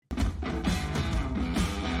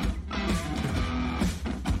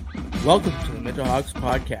Welcome to the Mitchell Hawks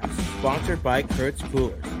podcast, sponsored by Kurtz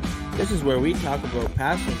Coolers. This is where we talk about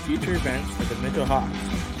past and future events for the Mitchell Hawks.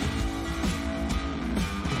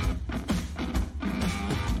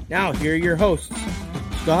 Now, here are your hosts,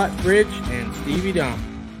 Scott Bridge and Stevie Dom.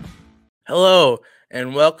 Hello,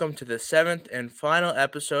 and welcome to the seventh and final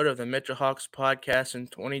episode of the Mitchell Hawks podcast in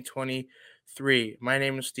 2023. My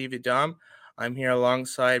name is Stevie Dom. I'm here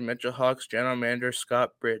alongside Mitchell Hawks General Manager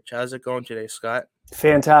Scott Bridge. How's it going today, Scott?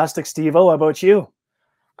 Fantastic, Steve-O. How about you?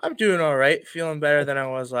 I'm doing all right, feeling better than I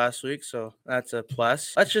was last week, so that's a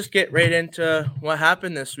plus. Let's just get right into what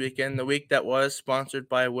happened this weekend, the week that was sponsored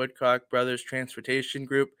by Woodcock Brothers Transportation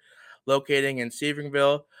Group, locating in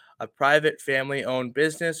Sevierville, a private family-owned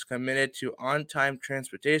business committed to on-time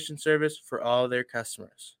transportation service for all their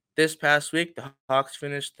customers. This past week, the Hawks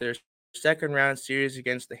finished their second-round series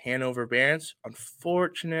against the Hanover Barons.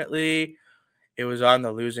 Unfortunately, it was on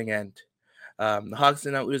the losing end. The Hawks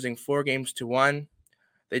ended up losing 4-1.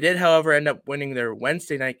 They did, however, end up winning their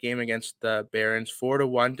Wednesday night game against the Barons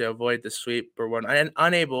 4-1 to avoid the sweep, but were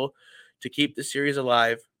unable to keep the series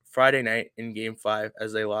alive Friday night in Game 5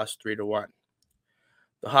 as they lost 3-1.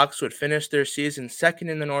 The Hawks would finish their season second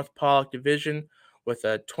in the North Pollock Division with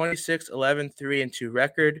a 26-11, 3-2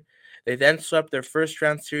 record. They then swept their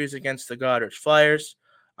first-round series against the Goderich Flyers.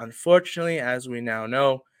 Unfortunately, as we now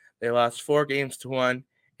know, they lost 4-1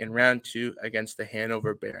 in round 2 against the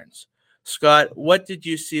Hanover Barons. Scott, what did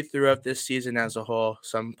you see throughout this season as a whole?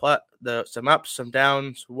 Some ups, some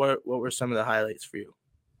downs. What were some of the highlights for you?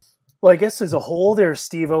 Well, I guess as a whole there,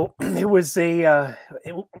 Steve-O, it was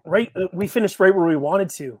we finished right where we wanted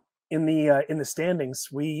to in the standings.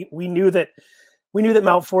 We knew that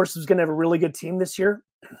Mount Forest was going to have a really good team this year.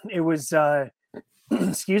 It was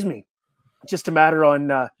just a matter on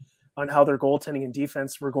how their goaltending and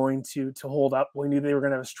defense were going to hold up. We knew they were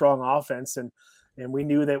going to have a strong offense, and we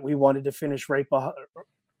knew that we wanted to finish right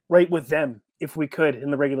with them if we could in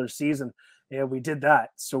the regular season. And we did that.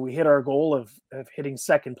 So we hit our goal of hitting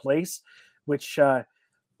second place, which at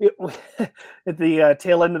the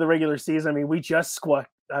tail end of the regular season, I mean, we just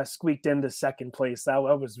squeaked into second place. That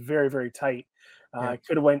was very, very tight. It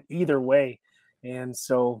could have went either way. And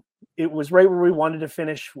so it was right where we wanted to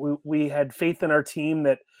finish. We had faith in our team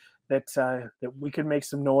that we could make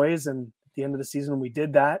some noise. And at the end of the season, we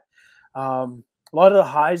did that. A lot of the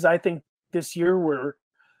highs, I think, this year were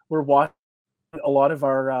watching a lot of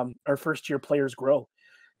our first year players grow,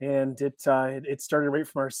 and it started right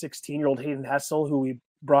from our 16-year-old Hayden Hessel, who we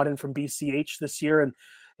brought in from BCH this year,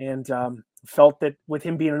 and felt that with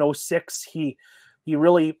him being an 06, he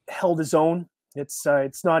really held his own. It's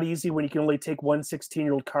not easy when you can only take one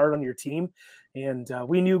 16-year-old card on your team, and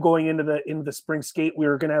we knew going into the spring skate we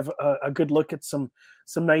were going to have a good look at some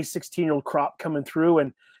nice 16-year-old crop coming through,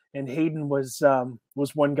 and Hayden was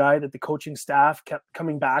one guy that the coaching staff kept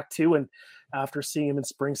coming back to, and after seeing him in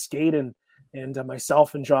spring skate, and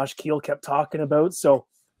myself and Josh Keel kept talking about. So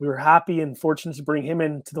we were happy and fortunate to bring him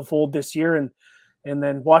into the fold this year, and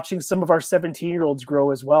then watching some of our 17-year-olds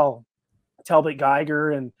grow as well. Talbot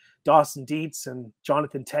Geiger and Dawson Dietz and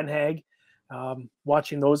Jonathan Tenhag,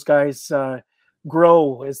 watching those guys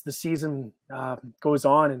grow as the season goes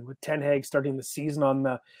on, and with Tenhag starting the season on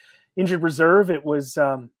the injured reserve, it was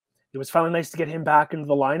finally nice to get him back into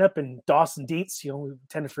the lineup. And Dawson Dietz, we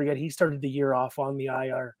tend to forget he started the year off on the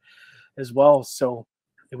IR as well. So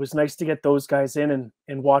it was nice to get those guys in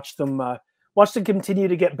and watch them continue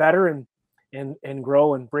to get better and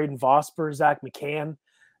grow. And Braden Vosper, Zach McCann,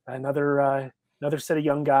 another set of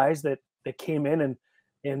young guys that came in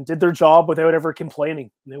and did their job without ever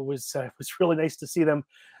complaining. And it was really nice to see them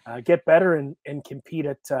get better and compete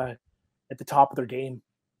at the top of their game.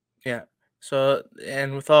 Yeah. So,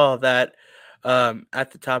 and with all of that, at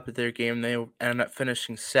the top of their game, they ended up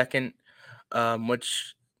finishing second,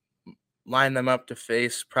 which lined them up to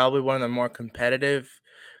face probably one of the more competitive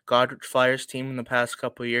Goderich Flyers team in the past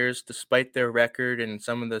couple of years. Despite their record and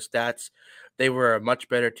some of the stats, they were a much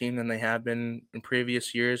better team than they have been in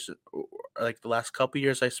previous years, like the last couple of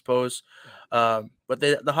years, I suppose. But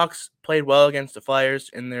the Hawks played well against the Flyers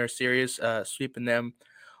in their series, sweeping them.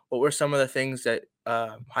 What were some of the things that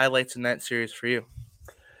highlights in that series for you?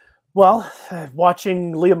 Well,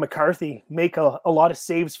 watching Liam McCarthy make a lot of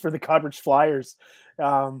saves for the Goderich Flyers.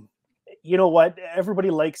 You know what? Everybody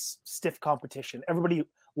likes stiff competition. Everybody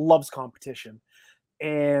loves competition.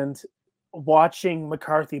 And watching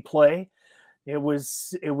McCarthy play, it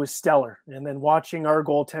was stellar. And then watching our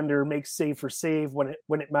goaltender make save for save when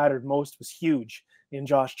it mattered most was huge. In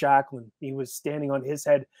Josh Jacklin, he was standing on his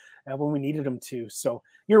head when we needed him to. So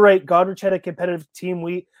you're right. Goderich had a competitive team.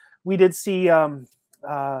 We did see, I'd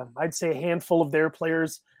say, a handful of their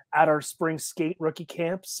players at our spring skate rookie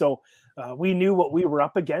camp. So we knew what we were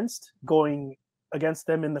up against going against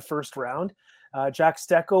them in the first round. Jack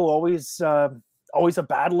Stecco, always a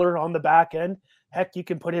battler on the back end. Heck, you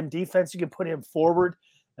can put him defense, you can put him forward.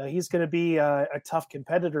 He's going to be a tough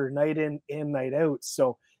competitor night in and night out.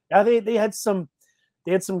 So yeah, they had some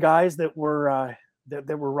guys that were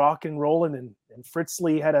that were rocking and rolling, and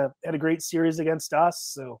Fritzley had a great series against us.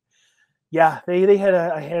 So yeah, they had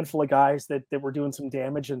a handful of guys that were doing some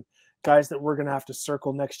damage, and guys that we're going to have to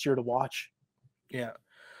circle next year to watch. Yeah.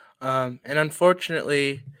 And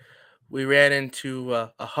unfortunately, we ran into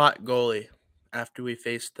a hot goalie after we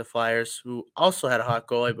faced the Flyers, who also had a hot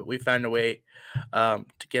goalie, but we found a way to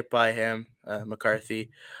get by him,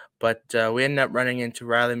 McCarthy. But we ended up running into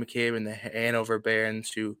Riley McCabe and the Hanover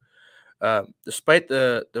Barons, who, despite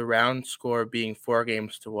the round score being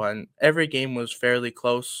 4-1, every game was fairly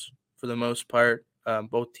close for the most part.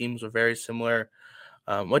 Both teams were very similar.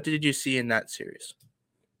 What did you see in that series?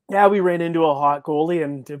 Yeah, we ran into a hot goalie,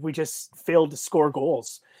 and we just failed to score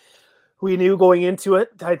goals. We knew going into it,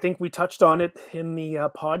 I think we touched on it in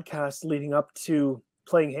the podcast leading up to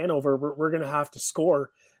playing Hanover, we're going to have to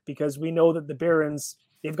score because we know that the Barons,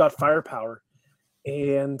 they've got firepower.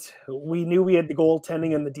 And we knew we had the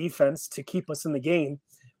goaltending and the defense to keep us in the game,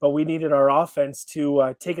 but we needed our offense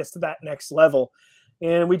to take us to that next level.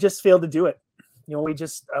 And we just failed to do it. We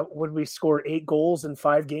just, we score 8 goals in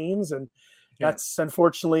 5 games, and that's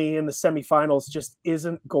unfortunately in the semifinals just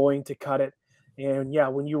isn't going to cut it. And yeah,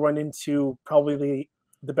 when you run into probably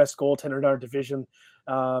the best goaltender in our division,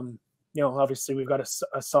 obviously we've got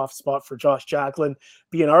a soft spot for Josh Jacklin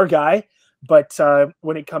being our guy. But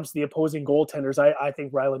when it comes to the opposing goaltenders, I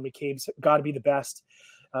think Riley McCabe's got to be the best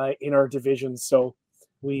in our division. So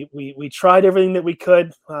we tried everything that we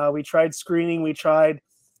could. We tried screening. We tried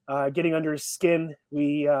getting under his skin.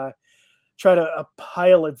 We tried a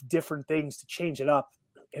pile of different things to change it up,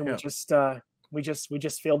 and we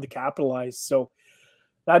just failed to capitalize. So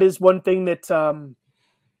that is one thing that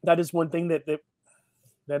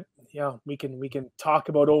we can talk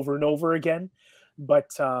about over and over again.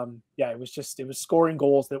 But it was scoring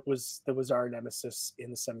goals that was our nemesis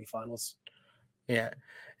in the semifinals. Yeah,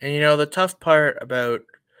 and the tough part about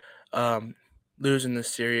losing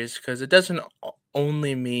this series, because it doesn't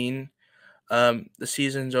only mean the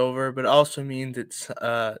season's over, but also means it's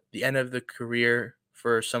the end of the career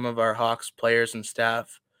for some of our Hawks players and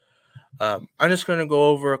staff. I'm just going to go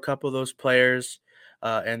over a couple of those players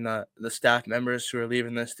and the staff members who are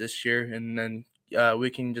leaving this year, and then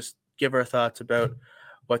we can just give our thoughts about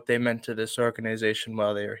what they meant to this organization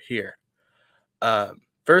while they were here.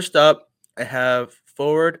 First up, I have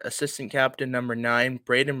forward assistant captain number 9,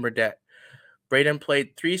 Braden Burdette. Braden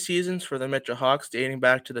played 3 seasons for the Mitchell Hawks dating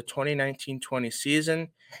back to the 2019-20 season.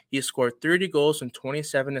 He scored 30 goals and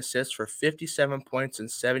 27 assists for 57 points in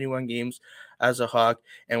 71 games as a Hawk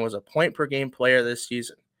and was a point-per-game player this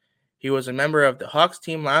season. He was a member of the Hawks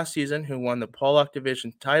team last season who won the Pollock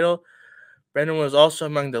Division title. Brendan was also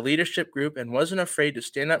among the leadership group and wasn't afraid to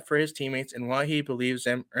stand up for his teammates and why he believes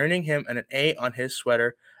in, earning him an A on his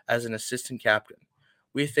sweater as an assistant captain.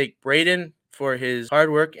 We thank Braden for his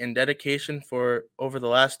hard work and dedication for over the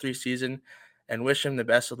last 3 seasons and wish him the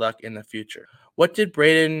best of luck in the future. What did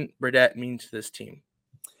Braden Burdette mean to this team?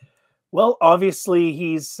 Well, obviously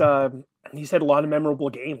he's had a lot of memorable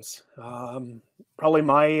games. Probably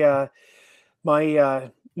my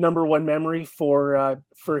number one memory for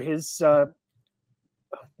his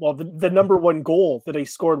the number one goal that he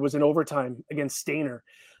scored was in overtime against Stainer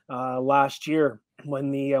last year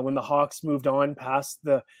when the Hawks moved on past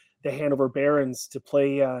the Hanover Barons to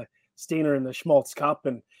play Stainer in the Schmaltz Cup,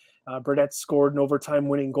 and Burdette scored an overtime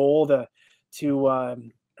winning goal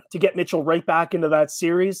to get Mitchell right back into that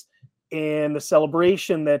series. And the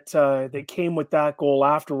celebration that came with that goal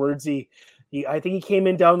afterwards, I think he came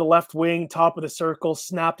in down the left wing, top of the circle,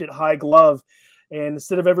 snapped it high glove, and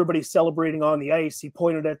instead of everybody celebrating on the ice, he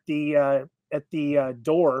pointed at the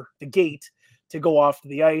door, the gate, to go off to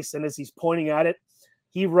the ice. And as he's pointing at it,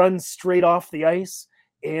 he runs straight off the ice,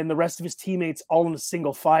 and the rest of his teammates, all in a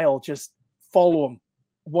single file, just follow him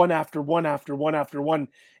one after one after one after one,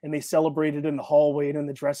 and they celebrated in the hallway and in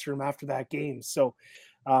the dressing room after that game. So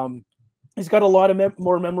he's got a lot of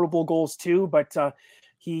more memorable goals too, but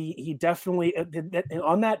he definitely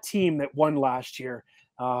on that team that won last year.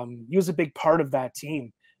 He was a big part of that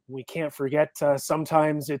team. We can't forget.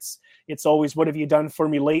 Sometimes it's always, what have you done for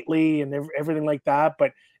me lately, and everything like that.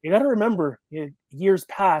 But you got to remember, years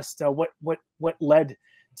past, what led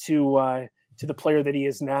to the player that he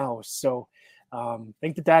is now. So I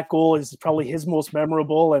think that goal is probably his most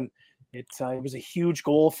memorable, and it was a huge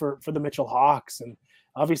goal for the Mitchell Hawks. And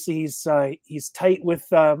obviously he's tight with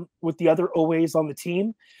the other OAs on the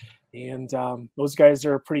team, and those guys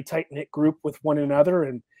are a pretty tight knit group with one another,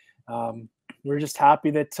 and we're just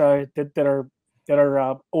happy that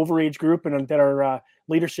our overage group and that our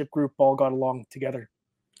leadership group all got along together.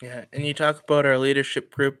 Yeah, and you talk about our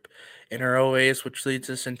leadership group in our OAs, which leads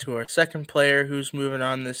us into our second player who's moving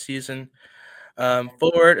on this season.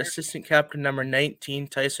 Forward, assistant captain number 19,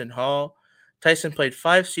 Tyson Hall. Tyson played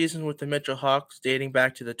 5 seasons with the Mitchell Hawks, dating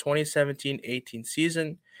back to the 2017-18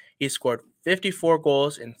 season. He scored 54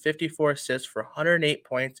 goals and 54 assists for 108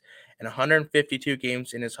 points in 152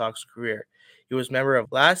 games in his Hawks career. He was a member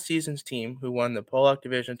of last season's team, who won the Pollock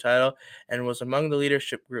Division title, and was among the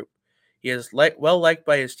leadership group. He is well liked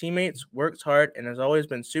by his teammates, works hard, and has always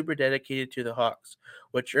been super dedicated to the Hawks,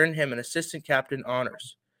 which earned him an assistant captain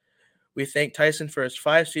honors. We thank Tyson for his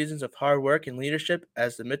 5 seasons of hard work and leadership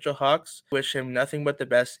as the Mitchell Hawks. Wish him nothing but the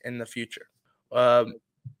best in the future.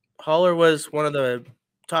 Haller was one of the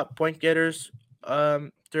top point getters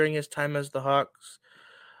during his time as the Hawks.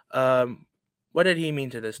 What did he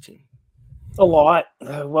mean to this team? A lot,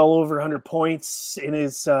 well over 100 points in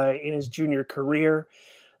his junior career.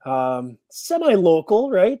 Semi-local,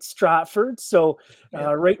 right? Stratford, so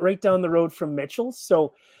right down the road from Mitchell.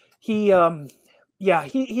 So he's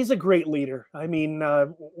a great leader. I mean,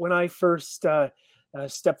 when I first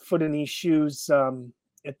stepped foot in these shoes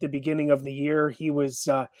at the beginning of the year, he was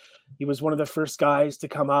one of the first guys to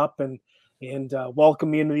come up and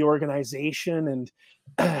welcome me into the organization and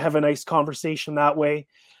have a nice conversation that way.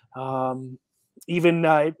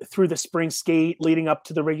 Even through the spring skate leading up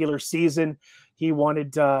to the regular season, he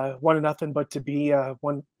wanted nothing but to be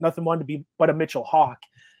but a Mitchell Hawk,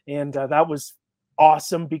 and that was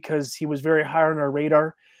awesome because he was very high on our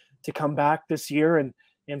radar to come back this year, and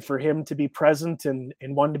for him to be present and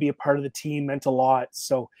wanted to be a part of the team meant a lot.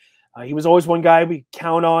 So he was always one guy we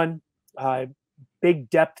count on. Big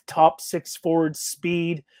depth, top 6 forward,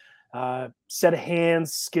 speed, set of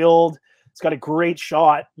hands, skilled. He's got a great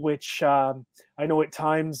shot, which I know at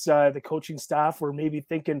times the coaching staff were maybe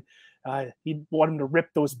thinking he'd want him to rip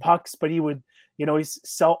those pucks, but he would, he's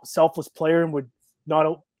selfless player and would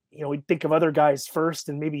not, he'd think of other guys first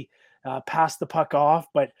and maybe pass the puck off.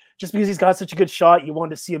 But just because he's got such a good shot, you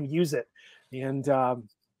want to see him use it. And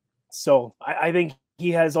so I think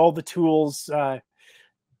he has all the tools to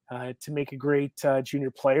make a great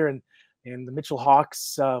junior player. And the Mitchell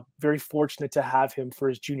Hawks, very fortunate to have him for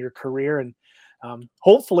his junior career. And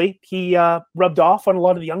hopefully he rubbed off on a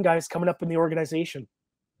lot of the young guys coming up in the organization.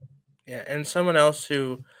 Yeah, and someone else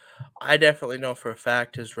who I definitely know for a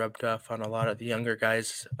fact has rubbed off on a lot of the younger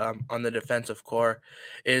guys on the defensive core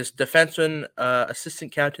is defenseman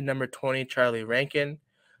assistant captain number 20, Charlie Rankin.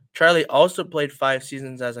 Charlie also played 5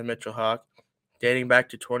 seasons as a Mitchell Hawk, dating back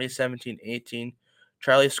to 2017-18.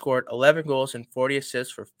 Charlie scored 11 goals and 40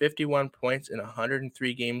 assists for 51 points in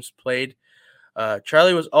 103 games played.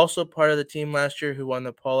 Charlie was also part of the team last year who won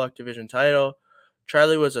the Pollock Division title.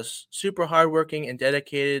 Charlie was a super hardworking and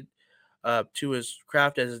dedicated to his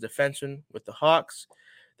craft as a defenseman with the Hawks.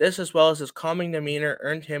 This, as well as his calming demeanor,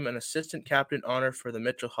 earned him an assistant captain honor for the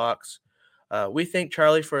Mitchell Hawks. We thank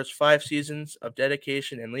Charlie for his 5 seasons of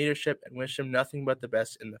dedication and leadership and wish him nothing but the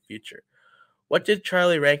best in the future. What did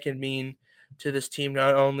Charlie Rankin mean to this team,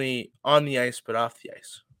 not only on the ice, but off the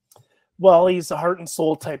ice? Well, he's a heart and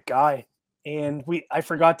soul type guy. And I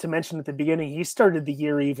forgot to mention at the beginning, he started the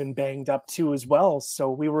year even banged up too as well. So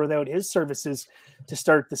we were without his services to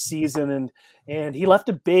start the season, and he left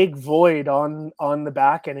a big void on the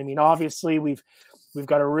back end. I mean, obviously we've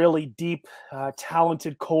got a really deep,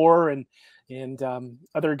 talented core, and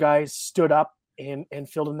other guys stood up and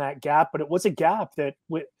filled in that gap. But it was a gap that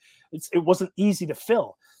it wasn't easy to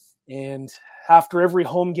fill. And after every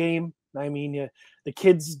home game, I mean, the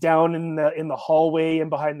kids down in the hallway and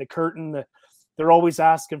behind the curtain, they're always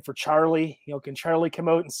asking for Charlie. Can Charlie come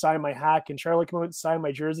out and sign my hat? Can Charlie come out and sign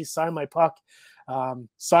my jersey? Sign my puck?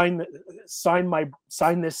 Sign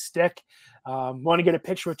this stick? Want to get a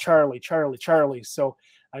picture with Charlie? Charlie. So,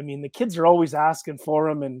 I mean, the kids are always asking for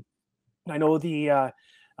him, and I know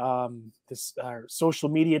our social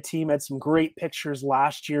media team had some great pictures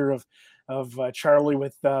last year of Charlie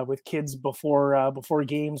with kids before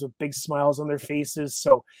games with big smiles on their faces.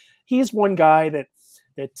 So he's one guy that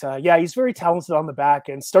he's very talented on the back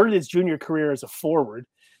end. Started his junior career as a forward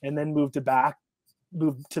and then moved to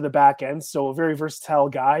the back end. So a very versatile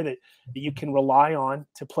guy that you can rely on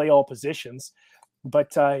to play all positions.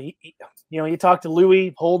 But you talk to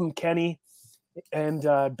Louis, Holden, Kenny, and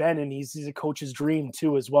Ben, and he's a coach's dream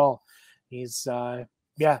too as well. He's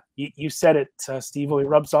Yeah, you said it, Steve. He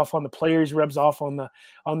rubs off on the players, rubs off on the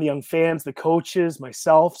young fans, the coaches,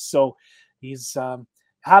 myself. So he's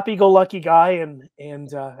happy-go-lucky guy,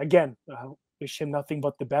 and again, wish him nothing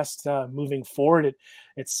but the best moving forward.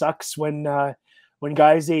 It sucks when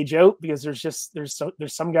guys age out, because there's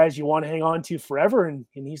some guys you want to hang on to forever, and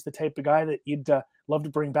he's the type of guy that you'd love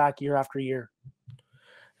to bring back year after year.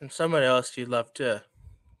 And someone else you'd love to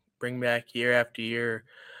bring back year after year,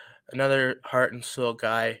 another heart and soul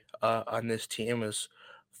guy on this team is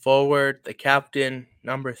forward, the captain,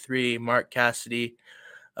 number 3, Mark Cassidy.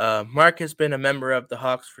 Mark has been a member of the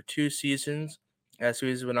Hawks for 2 seasons, as he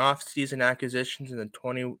was an off-season acquisitions in the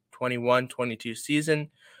 2021-22 season,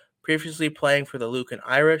 previously playing for the Lucan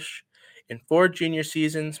Irish. In 4 junior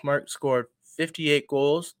seasons, Mark scored 58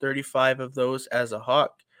 goals, 35 of those as a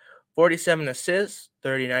Hawk, 47 assists,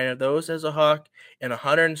 39 of those as a Hawk, in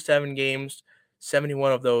 107 games,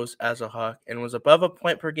 71 of those as a Hawk, and was above a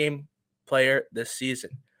point per game player this season.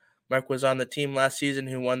 Mark was on the team last season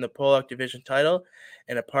who won the Pollock Division title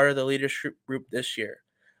and a part of the leadership group this year.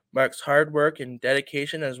 Mark's hard work and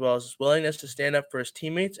dedication, as well as his willingness to stand up for his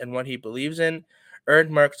teammates and what he believes in, earned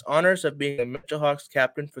Mark's honors of being the Mitchell Hawks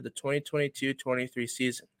captain for the 2022-23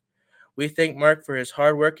 season. We thank Mark for his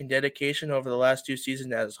hard work and dedication over the last 2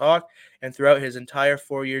 seasons as Hawk and throughout his entire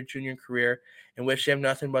 4-year junior career, and wish him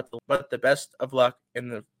nothing but the best of luck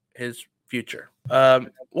in his future.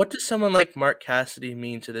 What does someone like Mark Cassidy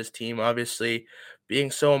mean to this team? Obviously,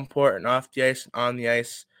 being so important off the ice and on the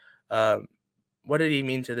ice, what did he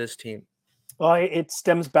mean to this team? Well, it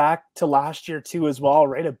stems back to last year too, as well,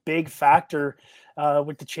 right? A big factor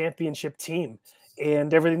with the championship team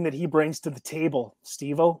and everything that he brings to the table,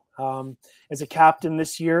 Steve-O. As a captain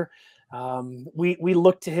this year, we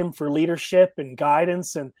look to him for leadership and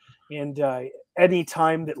guidance, and any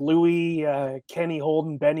time that Louis, Kenny,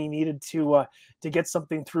 Holden, Benny needed to get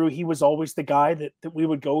something through, he was always the guy that we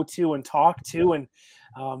would go to and talk to. And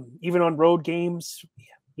even on road games,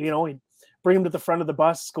 he'd bring him to the front of the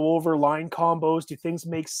bus, go over line combos, do things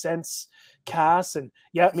make sense, Cass, and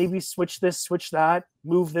maybe switch this, switch that,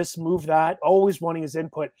 move this, move that, always wanting his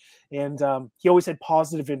input. And he always had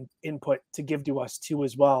positive input to give to us too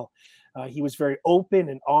as well. He was very open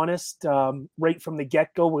and honest right from the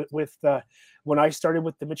get-go with when I started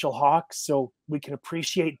with the Mitchell Hawks, so we can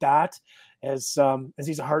appreciate that as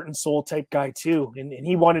he's a heart and soul type guy too, and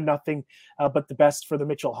he wanted nothing but the best for the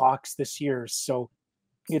Mitchell Hawks this year. So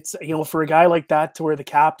it's, for a guy like that to wear the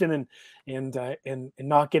captain and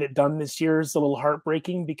not get it done this year is a little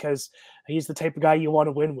heartbreaking, because he's the type of guy you want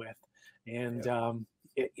to win with. And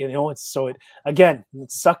it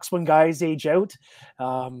sucks when guys age out,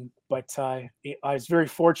 but I was very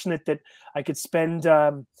fortunate that I could spend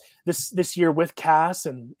this year with Cass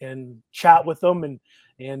and chat with him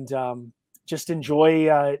and just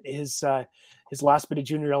enjoy his last bit of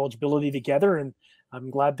junior eligibility together. And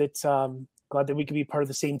I'm glad that we could be part of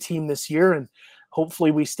the same team this year, and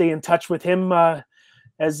hopefully we stay in touch with him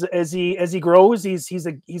as he grows.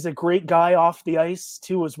 He's a great guy off the ice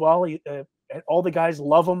too as well. All the guys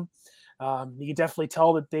love him. You can definitely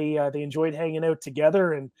tell that they enjoyed hanging out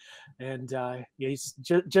together, and he's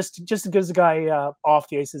just as good as a guy off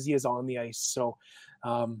the ice as he is on the ice. So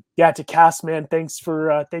to Cass, man, thanks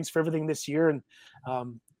for everything this year, and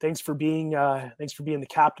thanks for being the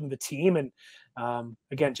captain of the team. And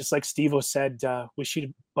again, just like Steve-O said, wish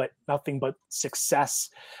you nothing but success.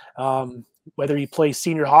 Whether you play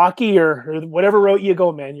senior hockey or whatever route you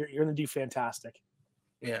go, man, you're going to do fantastic.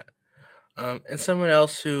 Yeah. And someone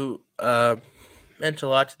else who meant a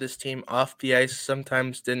lot to this team off the ice,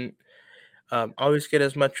 sometimes didn't always get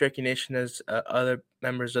as much recognition as other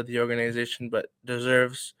members of the organization, but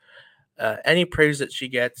deserves any praise that she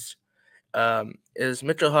gets, is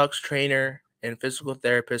Mitchell Hawks trainer and physical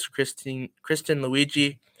therapist Kristen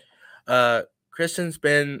Luigi. Kristen's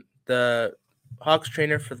been the Hawks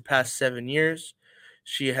trainer for the past 7 years.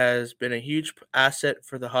 She has been a huge asset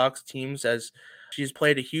for the Hawks teams, as she's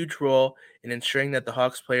played a huge role in ensuring that the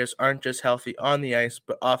Hawks players aren't just healthy on the ice,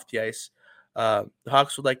 but off the ice. The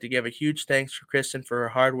Hawks would like to give a huge thanks to Kristen for her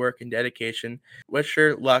hard work and dedication. Wish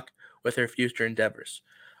her luck with her future endeavors.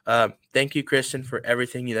 Thank you, Kristen, for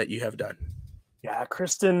everything that you have done. Yeah,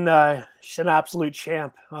 Kristen, she's an absolute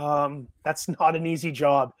champ. That's not an easy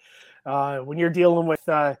job. When you're dealing with,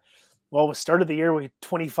 we started the year with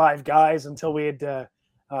 25 guys until we had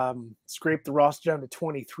scraped the roster down to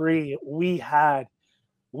 23. We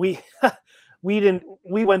went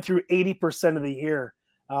through 80% of the year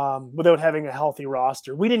without having a healthy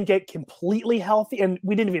roster. We didn't get completely healthy, and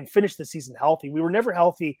we didn't even finish the season healthy. We were never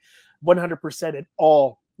healthy 100% at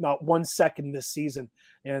all not 1 second this season.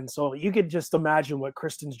 And so you could just imagine what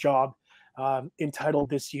Kristen's job entitled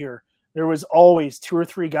this year. There was always 2 or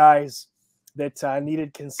 3 guys that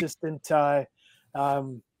needed consistent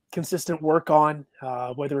work on,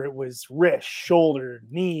 whether it was wrist, shoulder,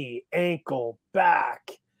 knee, ankle,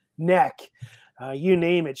 back, neck, you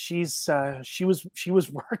name it. She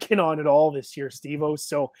was working on it all this year, Steve-O.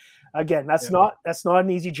 So again, that's not an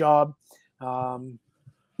easy job.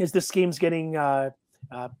 As this game's getting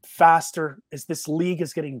faster, as this league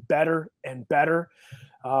is getting better and better,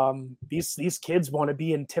 these kids want to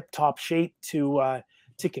be in tip-top shape to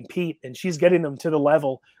compete, and she's getting them to the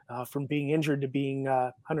level from being injured to being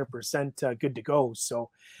 100% good to go. So,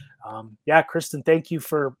 Kristen, thank you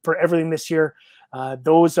for everything this year.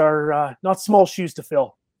 Those are not small shoes to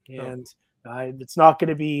fill, and it's not going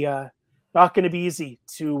to be easy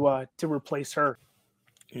to replace her.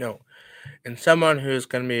 No, and someone who's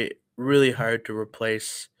going to be really hard to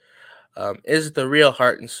replace is the real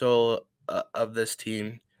heart and soul of this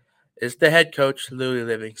team, is the head coach, Louis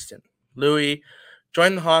Livingston. Louis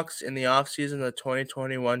joined the Hawks in the offseason of the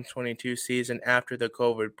 2021-22 season after the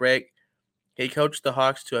COVID break. He coached the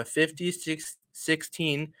Hawks to a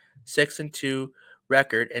 50-16-6-2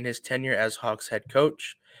 record in his tenure as Hawks head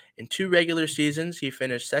coach. In 2 regular seasons, he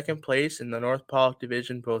finished second place in the North Pollock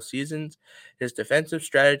Division both seasons. His defensive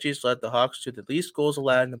strategies led the Hawks to the least goals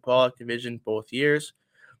allowed in the Pollock Division both years.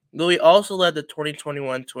 Louis also led the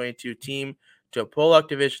 2021-22 team to a Pollock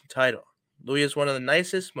Division title. Louis is one of the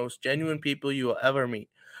nicest, most genuine people you will ever meet.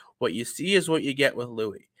 What you see is what you get with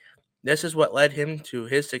Louis. This is what led him to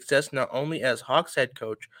his success not only as Hawks head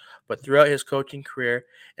coach, but throughout his coaching career,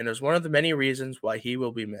 and is one of the many reasons why he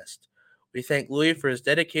will be missed. We thank Louis for his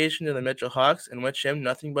dedication to the Mitchell Hawks and wish him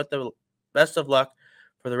nothing but the best of luck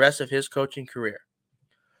for the rest of his coaching career.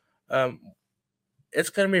 It's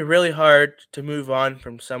going to be really hard to move on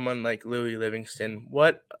from someone like Louis Livingston.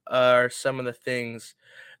 What are some of the things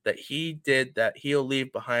that he did that he'll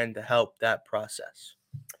leave behind to help that process?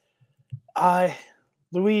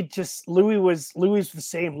 Louis was the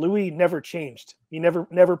same. Louis never changed. He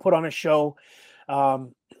never put on a show.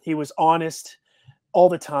 He was honest all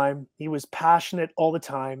the time. He was passionate all the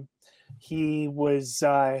time. He was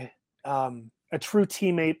a true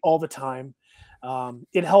teammate all the time.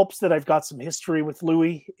 It helps that I've got some history with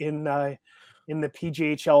Louis in the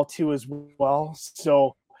PJHL too as well.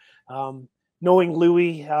 So knowing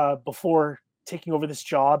Louis before taking over this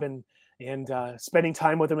job and spending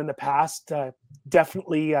time with him in the past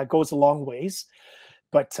definitely goes a long ways.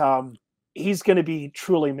 But he's going to be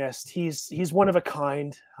truly missed. He's one of a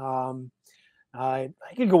kind. I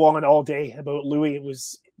could go on all day about Louis. It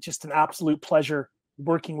was just an absolute pleasure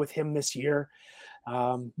working with him this year.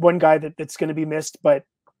 One guy that's going to be missed, but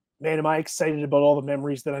man, am I excited about all the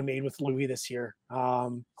memories that I made with Louis this year.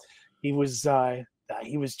 He was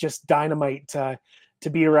just dynamite to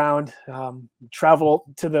be around. Travel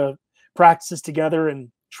to the practices together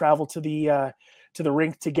and travel to the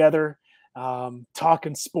rink together,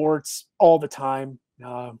 talking sports all the time.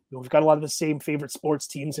 We've got a lot of the same favorite sports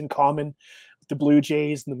teams in common, with the Blue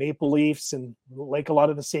Jays and the Maple Leafs, and like a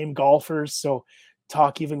lot of the same golfers. So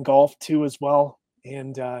talk even golf too as well.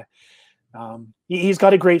 And he's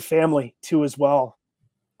got a great family too as well.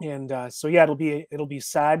 And so it'll be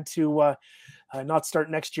sad to not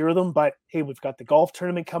start next year with them. But hey, we've got the golf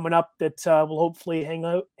tournament coming up that we'll hopefully hang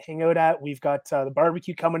out at. We've got the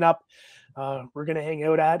barbecue coming up. We're going to hang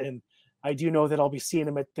out at, and I do know that I'll be seeing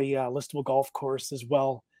him at the Listowel Golf Course as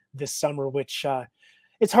well this summer, which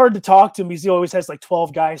it's hard to talk to him because he always has like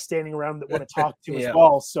 12 guys standing around that want to talk to him as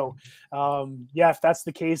well. So if that's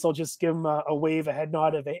the case, I'll just give him a wave, a head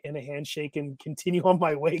nod, and a handshake and continue on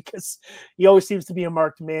my way, because he always seems to be a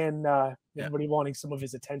marked man. Everybody wanting some of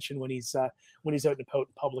his attention when he's out and about in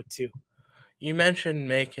public too. You mentioned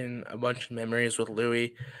making a bunch of memories with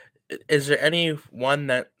Louis. Is there any one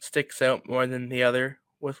that sticks out more than the other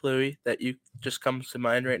with Louis that you just comes to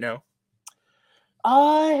mind right now?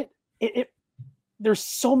 There's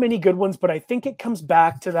so many good ones, but I think it comes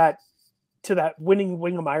back to that winning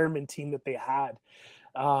Wingham Ironman team that they had.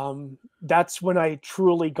 That's when I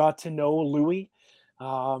truly got to know Louis.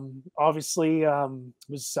 Obviously,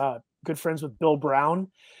 was good friends with Bill Brown,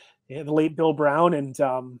 the late Bill Brown, and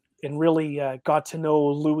really got to know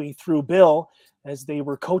Louis through Bill as they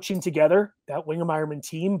were coaching together, that Wingham Ironman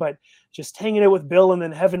team. But just hanging out with Bill and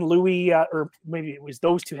then having Louis, or maybe it was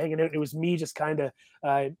those two hanging out, and it was me just kind of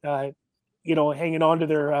hanging on to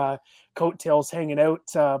their coattails, hanging out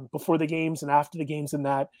before the games and after the games and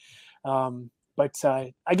that. But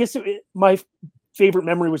I guess my favorite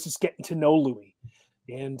memory was just getting to know Louis.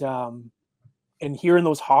 And and hearing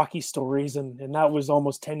those hockey stories, and that was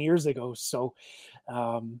almost 10 years ago. So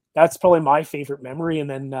that's probably my favorite memory. And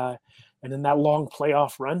then that long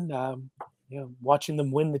playoff run, watching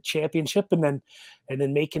them win the championship, and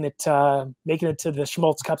then making it to the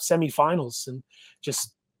Schmaltz Cup semifinals, and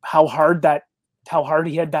just how hard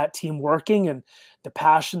he had that team working, and the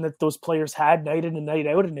passion that those players had night in and night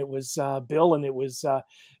out. And it was Bill, and it was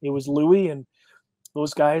Louis, and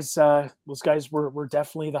those guys were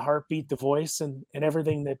definitely the heartbeat, the voice, and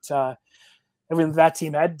everything that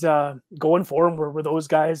team had going for them were those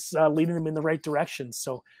guys leading them in the right direction.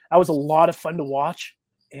 So that was a lot of fun to watch.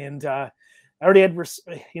 And I already had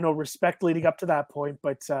respect leading up to that point,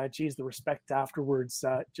 but the respect afterwards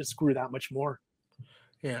just grew that much more.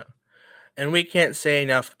 Yeah. And we can't say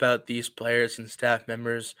enough about these players and staff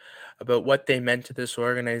members, about what they meant to this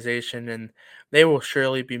organization, and they will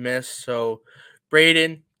surely be missed. So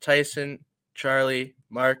Braden, Tyson, Charlie,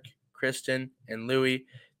 Mark, Kristen, and Louie,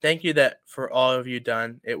 thank you for all of you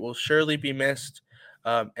done. It will surely be missed,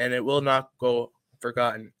 and it will not go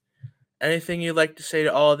forgotten. Anything you'd like to say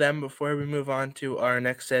to all of them before we move on to our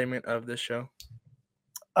next segment of the show?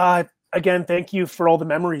 Again, thank you for all the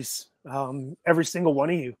memories, every single one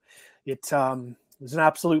of you. It was an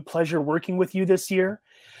absolute pleasure working with you this year.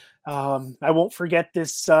 I won't forget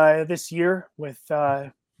this year with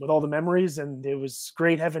all the memories, and it was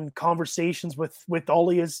great having conversations with all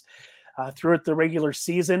of you throughout the regular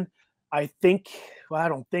season. I know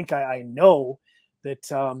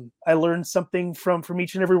that I learned something from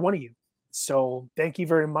each and every one of you. So thank you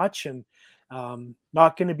very much, and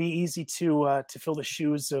not going to be easy to fill the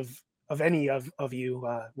shoes of any of you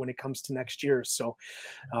when it comes to next year. So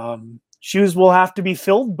shoes will have to be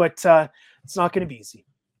filled, but it's not going to be easy.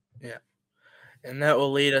 Yeah. And that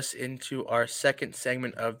will lead us into our second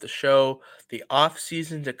segment of the show, the off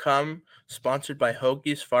season to come, sponsored by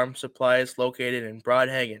Hoagie's Farm Supplies, located in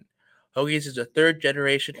Broadhagen. Hoagie's is a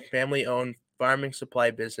third-generation family-owned farming supply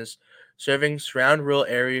business serving surround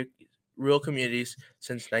rural communities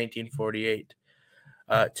since 1948.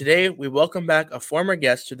 Today, we welcome back a former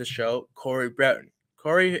guest to the show, Corey Broughton.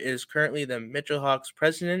 Corey is currently the Mitchell Hawks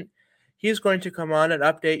president. He is going to come on and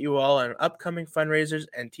update you all on upcoming fundraisers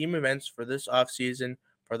and team events for this offseason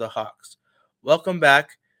for the Hawks. Welcome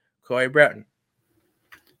back, Corey Broughton.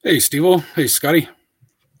 Hey, Steve-O. Hey, Scotty.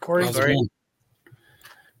 Corey. How's it going?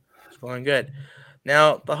 It's going good.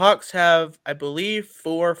 Now, the Hawks have, I believe,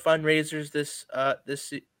 4 fundraisers this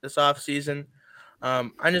offseason.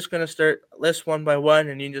 I'm just going to start list one by one,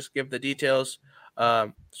 and you can just give the details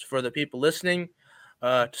for the people listening.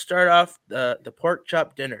 To start off, the pork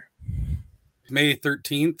chop dinner. May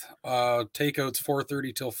 13th, takeouts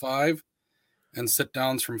 4:30 till 5, and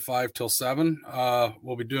sit-downs from 5 till 7.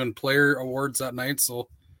 We'll be doing player awards that night, so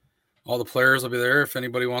all the players will be there if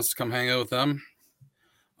anybody wants to come hang out with them.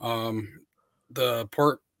 The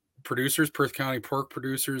pork producers, Perth County pork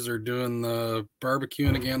producers, are doing the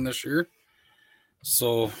barbecuing again this year.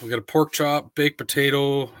 So we got a pork chop, baked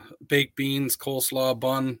potato, baked beans, coleslaw,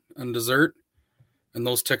 bun, and dessert. And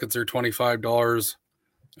those tickets are $25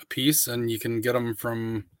 a piece, and you can get them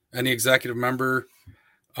from any executive member,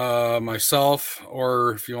 myself,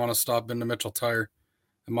 or if you want to stop into Mitchell Tire.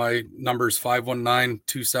 And my number is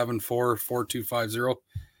 519-274-4250.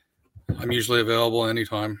 I'm usually available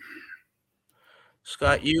anytime.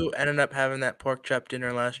 Scott, you ended up having that pork chop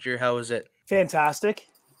dinner last year. How was it? Fantastic.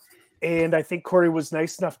 And I think Corey was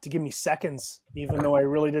nice enough to give me seconds, even though I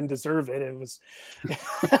really didn't deserve it. It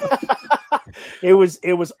was,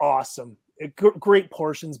 it was awesome. Great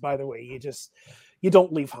portions, by the way. You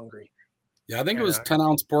don't leave hungry. Yeah, I think it was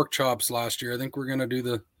 10-ounce pork chops last year. I think we're gonna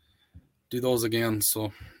do those again.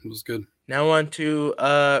 So it was good. Now on to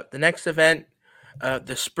the next event,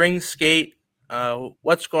 the spring skate.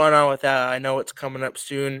 What's going on with that? I know it's coming up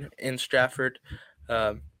soon in Stratford.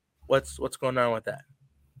 What's going on with that?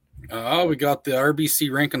 We got the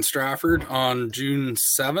RBC Rankin Stratford on June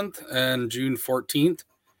 7th and June 14th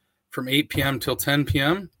from 8 p.m. till 10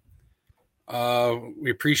 p.m.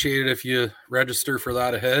 We appreciate it if you register for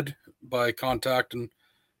that ahead by contacting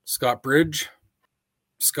Scott Bridge.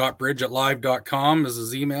 scottbridge@live.com is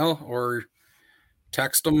his email, or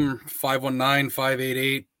text him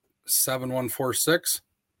 519-588-7146,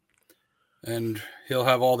 and he'll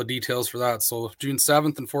have all the details for that. So June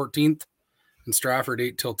 7th and 14th in Stratford,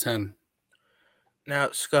 8 till 10.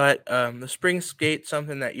 Now, Scott, the spring skate,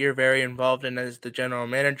 something that you're very involved in as the general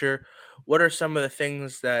manager. What are some of the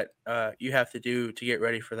things that you have to do to get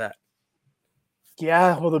ready for that?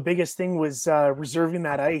 Yeah, well, the biggest thing was reserving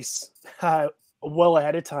that ice well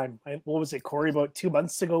ahead of time. What was it, Corey? About 2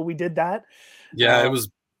 months ago we did that. Yeah, it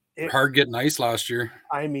was hard getting ice last year.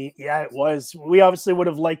 I mean, yeah, it was. We obviously would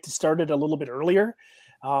have liked to start it a little bit earlier.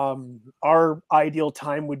 Our ideal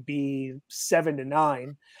time would be 7 to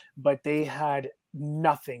 9, but they had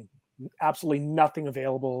nothing, absolutely nothing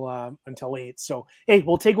available until 8. So, hey,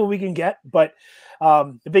 we'll take what we can get. But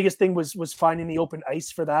the biggest thing was finding the open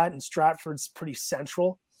ice for that, and Stratford's pretty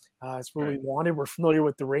central. It's where we wanted. We're familiar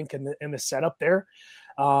with the rink and the setup there.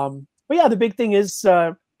 But yeah, the big thing is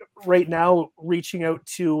right now reaching out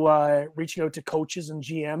to coaches and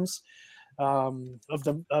GMs of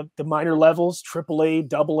the minor levels,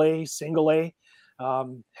 AAA, AA, single A,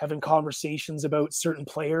 having conversations about certain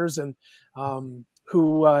players and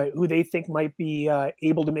who they think might be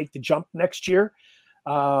able to make the jump next year.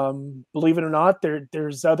 Believe it or not,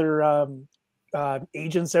 there's other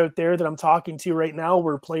agents out there that I'm talking to right now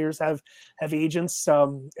where players have agents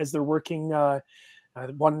as they're working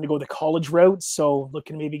wanting to go the college route, so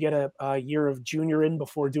looking to maybe get a year of junior in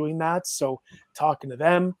before doing that. So talking to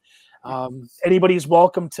them. Anybody's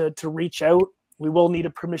welcome to reach out. We will need a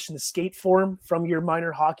permission to skate form from your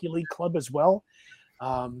minor hockey league club as well.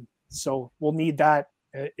 So we'll need that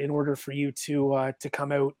in order for you to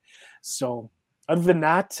come out. So other than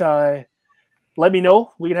that, let me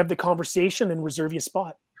know. We can have the conversation and reserve you a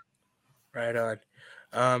spot. Right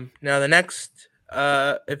on. Now the next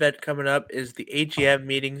event coming up is the AGM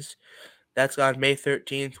meetings. That's on May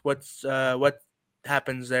 13th. What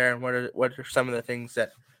happens there, and what are some of the things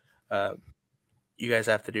that you guys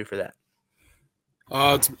have to do for that?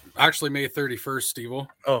 It's actually May 31st, Steve-O.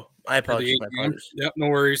 Oh, I apologize. Yep, no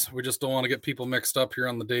worries. We just don't want to get people mixed up here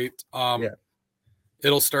on the date.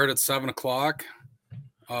 It'll start at 7:00.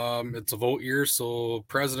 It's a vote year, so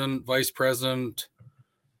president, vice president,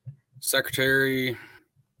 secretary,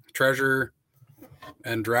 treasurer,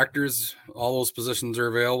 and directors, all those positions are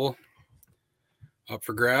available up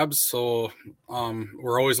for grabs. So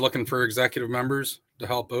we're always looking for executive members to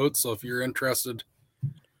help out. So if you're interested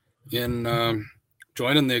in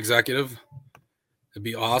joining the executive, it'd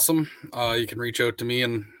be awesome. You can reach out to me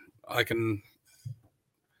and I can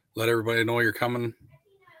let everybody know you're coming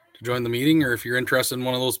to join the meeting, or if you're interested in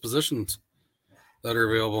one of those positions that are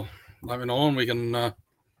available, let me know and we can.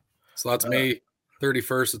 So that's May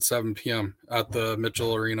 31st at 7 p.m. at the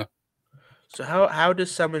Mitchell Arena. So how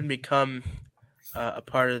does someone become a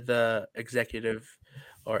part of the executive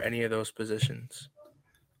or any of those positions?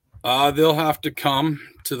 They'll have to come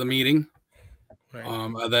to the meeting, right.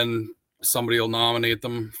 And then somebody will nominate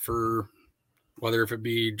them for whether if it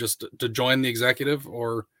be just to join the executive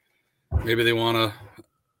or maybe they want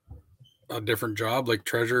a different job like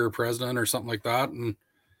treasurer or president or something like that, and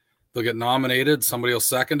they'll get nominated. Somebody will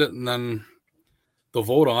second it, and then they'll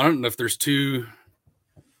vote on it. And if there's two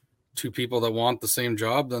people that want the same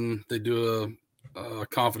job, then they do a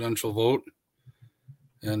confidential vote.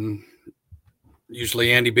 And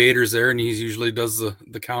usually Andy Bader's there, and he usually does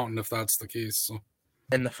the counting if that's the case. So,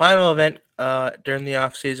 and the final event during the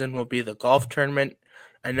off season will be the golf tournament.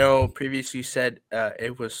 I know previously you said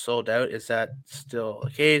it was sold out. Is that still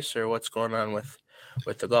the case, or what's going on with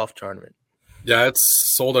the golf tournament? Yeah, it's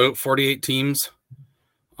sold out. 48 teams.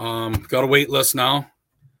 Got a wait list now.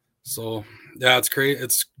 So yeah, it's crazy.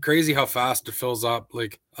 It's crazy how fast it fills up.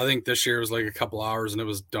 Like I think this year was like a couple hours and it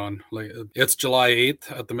was done. Like it's July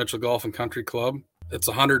 8th at the Mitchell Golf and Country Club. It's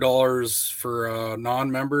 $100 for a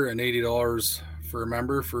non-member and $80 for a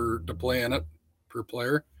member to play in it per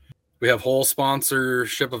player. We have whole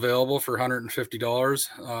sponsorship available for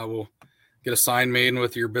 $150. We'll get a sign made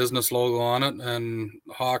with your business logo on it and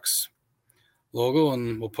Hawks logo,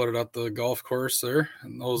 and we'll put it at the golf course there.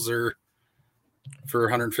 And those are for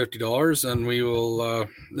 $150. And we will,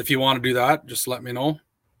 if you want to do that, just let me know.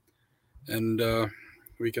 And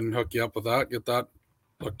we can hook you up with that, get that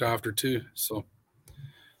looked after too. So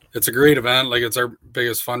it's a great event. Like it's our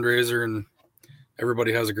biggest fundraiser and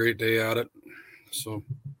everybody has a great day at it. So.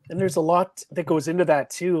 And there's a lot that goes into that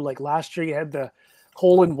too. Like last year you had the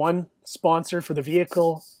hole-in-one sponsor for the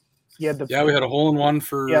vehicle. You had we had a hole-in-one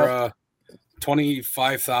for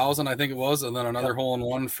 25,000, I think it was, and then another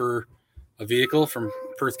hole-in-one for a vehicle from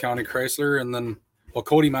Perth County Chrysler, and then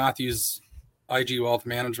Cody Matthews, IG Wealth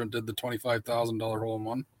Management, did the $25,000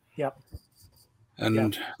 hole-in-one. Yep.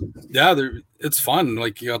 And it's fun.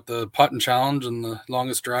 Like you got the putting challenge and the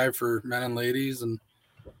longest drive for men and ladies, and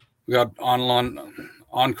we got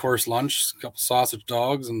on-course lunch, a couple sausage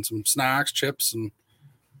dogs and some snacks, chips, and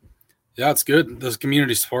it's good. This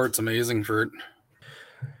community support's amazing for it.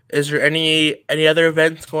 Is there any other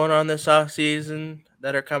events going on this off season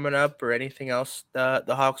that are coming up, or anything else the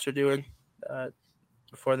Hawks are doing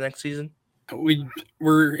before the next season?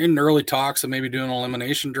 We're in early talks of maybe doing an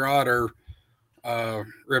elimination draw at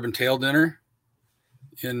ribbon tail dinner.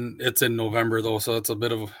 It's in November though, so it's a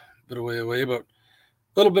bit of way away, but a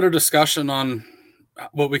little bit of discussion on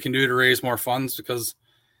what we can do to raise more funds, because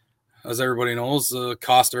as everybody knows, the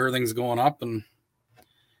cost of everything's going up, and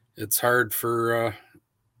it's hard to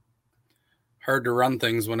run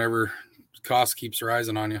things whenever cost keeps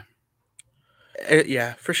rising on you.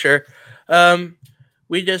 Yeah, for sure.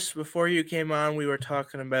 We just, before you came on, we were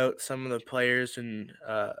talking about some of the players and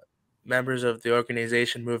members of the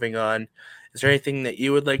organization moving on. Is there anything that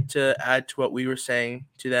you would like to add to what we were saying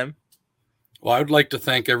to them? Well, I would like to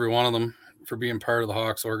thank every one of them for being part of the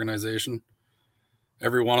Hawks organization.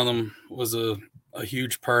 Every one of them was a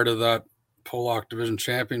huge part of that Pollock Division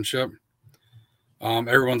Championship.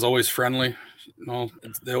 Everyone's always friendly. You know,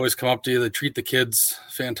 they always come up to you. They treat the kids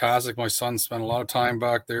fantastic. My son spent a lot of time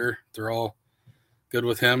back there. They're all good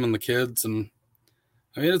with him and the kids. And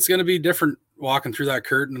I mean, it's going to be different walking through that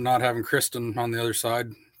curtain and not having Kristen on the other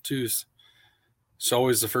side too. She's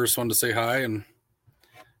always the first one to say hi. And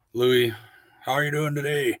Louis, how are you doing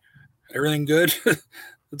today? Everything good?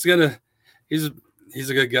 He's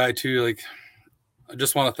a good guy too. Like, I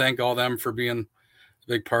just want to thank all them for being a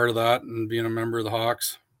big part of that and being a member of the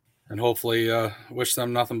Hawks, and hopefully wish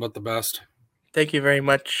them nothing but the best. Thank you very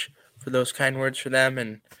much for those kind words for them,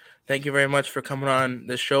 and thank you very much for coming on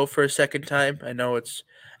the show for a second time. I know it's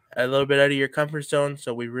a little bit out of your comfort zone,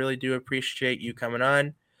 so we really do appreciate you coming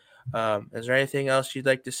on. Is there anything else you'd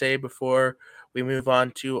like to say before we move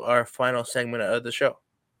on to our final segment of the show?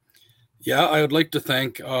 Yeah, I would like to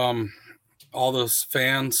thank all those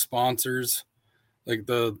fans, sponsors. Like,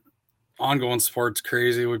 the ongoing support's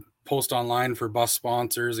crazy. We post online for bus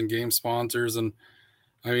sponsors and game sponsors, and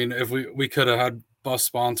I mean, if we could have had bus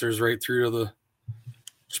sponsors right through to the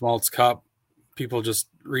Schmaltz Cup, people just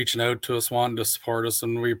reaching out to us, wanting to support us,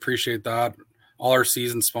 and we appreciate that. All our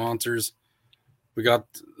season sponsors, we got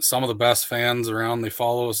some of the best fans around. They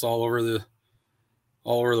follow us all over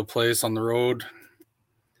the place on the road.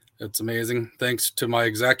 It's amazing. Thanks to my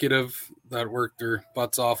executive that worked their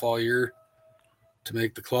butts off all year to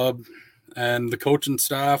make the club, and the coaching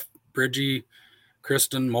staff, Bridgie,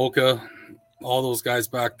 Kristen, Mocha, all those guys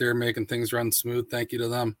back there making things run smooth. Thank you to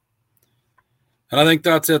them. And I think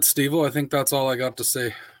that's it, Steve-O. I think that's all I got to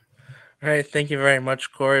say. All right. Thank you very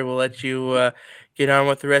much, Corey. We'll let you get on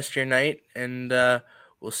with the rest of your night, and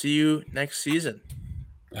we'll see you next season.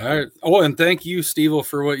 All right. Oh, and thank you, Steve-O,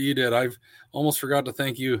 for what you did. I've almost forgot to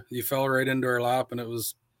thank you. You fell right into our lap, and it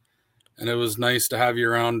was nice to have you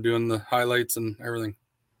around doing the highlights and everything.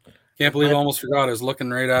 Can't believe I almost forgot. I was looking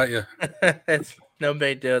right at you. It's no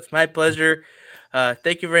big deal. It's my pleasure.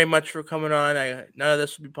 Thank you very much for coming on. None of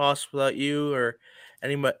this would be possible without you or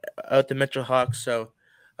anybody out the Mitchell Hawks. So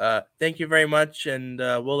thank you very much, and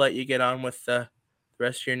we'll let you get on with the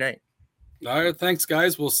rest of your night. All right. Thanks,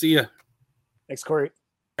 guys. We'll see you. Thanks, Corey.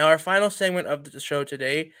 Now, our final segment of the show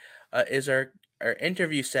today is our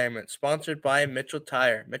interview segment, sponsored by Mitchell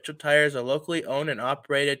Tire. Mitchell Tire is a locally owned and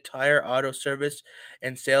operated tire auto service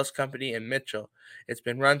and sales company in Mitchell. It's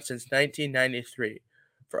been run since 1993.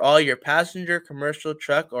 For all your passenger, commercial,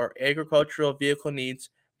 truck, or agricultural vehicle needs,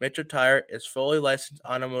 Mitchell Tire is fully licensed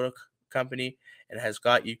automotive company and has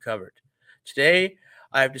got you covered. Today,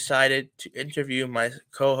 I have decided to interview my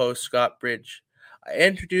co-host, Scott Bridge. I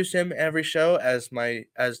introduce him every show as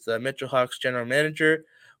the Mitchell Hawks general manager,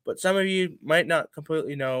 but some of you might not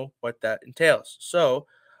completely know what that entails. So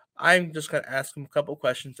I'm just going to ask him a couple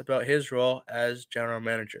questions about his role as general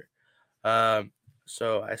manager.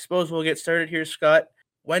 So I suppose we'll get started here, Scott.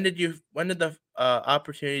 When did the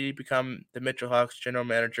opportunity to become the Mitchell Hawks general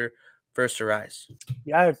manager first arise?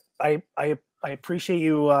 Yeah, I appreciate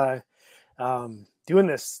you doing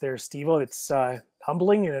this there, Steve-O. It's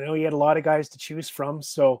humbling, and I know you had a lot of guys to choose from.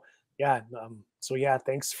 So yeah,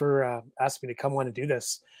 thanks for asking me to come on and do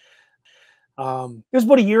this. It was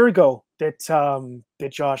about a year ago that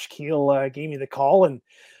Josh Keel gave me the call and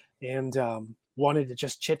wanted to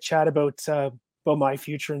just chit chat about my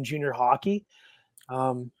future in junior hockey.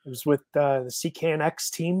 It was with the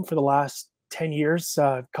CKNX team for the last 10 years,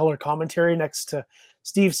 color commentary next to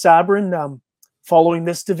Steve Sabrin, following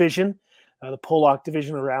this division, the Pollock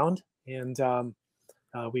division around, and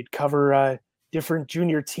we'd cover different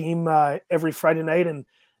junior team every Friday night, and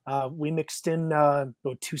we mixed in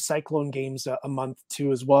about 2 Cyclone games a month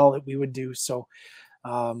too as well that we would do. So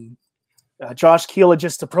Josh Keel had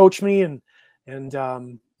just approached me and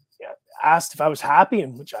asked if I was happy,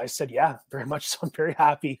 and which I said, yeah, very much so. I'm very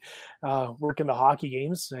happy working the hockey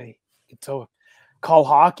games. I get to call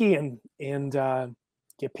hockey and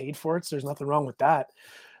get paid for it, so there's nothing wrong with that.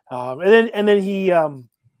 And then he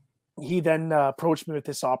he then approached me with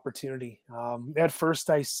this opportunity. At first,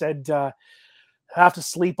 I said, I have to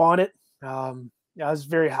sleep on it. I was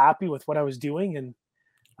very happy with what I was doing, and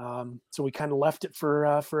so we kind of left it for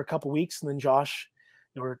a couple weeks, and then Josh,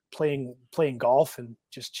 we're playing golf and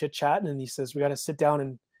just chit chatting, and he says we got to sit down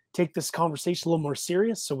and take this conversation a little more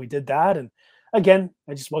serious. So we did that, and again,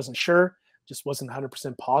 I just wasn't sure, just wasn't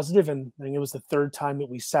 100% positive, and I think it was the third time that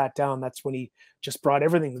we sat down. That's when he just brought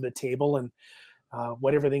everything to the table, and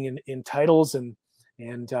what everything entitles, and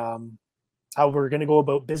how we're going to go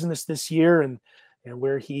about business this year, and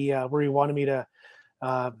where he wanted me to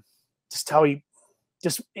just how he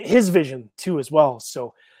just his vision too as well.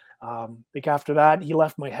 So like after that, he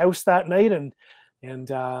left my house that night, and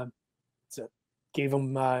so gave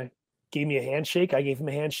me a handshake. I gave him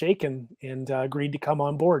a handshake, and agreed to come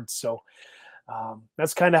on board. So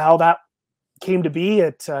that's kind of how that came to be.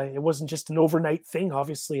 It wasn't just an overnight thing.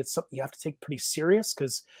 Obviously, it's something you have to take pretty serious,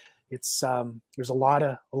 because it's there's a lot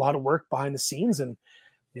of work behind the scenes, and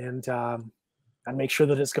make sure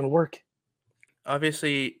that it's going to work.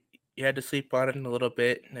 Obviously, you had to sleep on it a little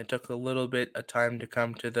bit, and it took a little bit of time to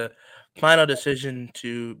come to the final decision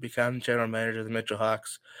to become general manager of the Mitchell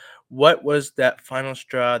Hawks. What was that final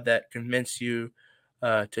straw that convinced you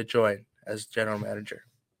to join as general manager?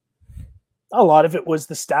 A lot of it was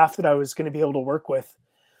the staff that I was going to be able to work with.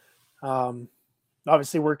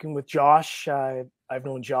 Obviously, working with Josh, I've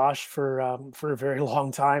known Josh for a very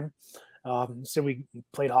long time. So we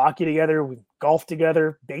played hockey together, we golfed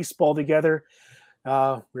together, baseball together. We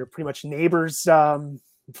were pretty much neighbors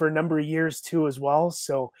for a number of years too, as well.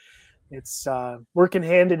 So it's working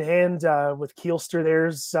hand in hand with Kielster.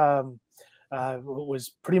 There's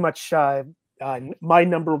was pretty much my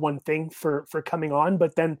number one thing for coming on.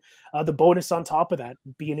 But then the bonus on top of that,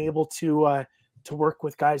 being able to work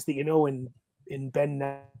with guys that in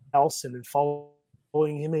Ben Nelson, and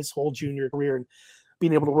following him his whole junior career, and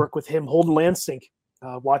being able to work with him, Holden Lansing,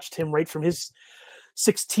 watched him right from his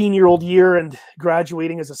 16-year-old year and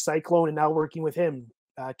graduating as a Cyclone, and now working with him,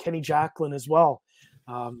 Kenny Jacklin as well,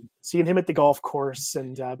 seeing him at the golf course,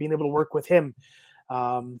 and being able to work with him.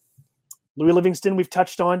 Louis Livingston we've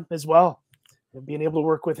touched on as well, and being able to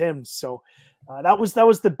work with him. So that was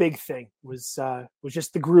the big thing, was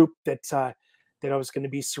just the group that I was going to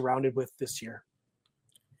be surrounded with this year.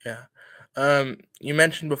 Yeah. You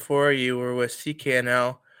mentioned before you were with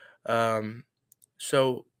CKNL.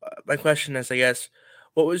 So my question is, I guess,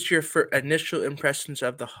 what was your initial impressions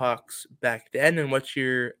of the Hawks back then, and what's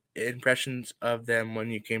your impressions of them when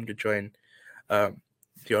you came to join the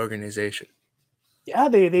organization? Yeah,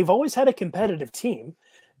 they've always had a competitive team,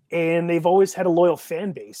 and they've always had a loyal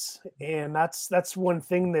fan base, and that's one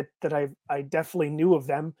thing that I definitely knew of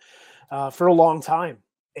them for a long time.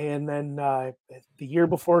 And then the year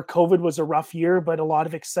before, COVID was a rough year, but a lot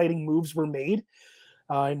of exciting moves were made,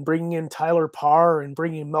 and bringing in Tyler Parr, and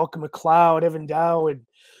bringing in Malcolm McLeod, Evan Dow, and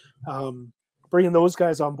bringing those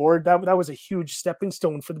guys on board. That was a huge stepping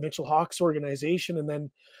stone for the Mitchell Hawks organization. And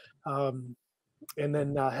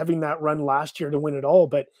then having that run last year to win it all.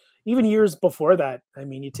 But even years before that, I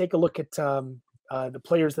mean, you take a look at the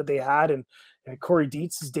players that they had, and Corey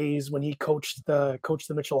Dietz's days when he coached the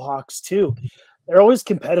Mitchell Hawks too. They're always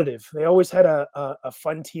competitive. They always had a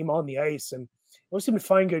fun team on the ice, and always seem to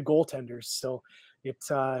find good goaltenders. So it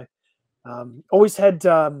always had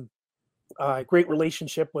a great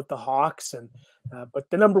relationship with the Hawks, and but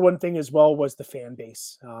the number one thing as well was the fan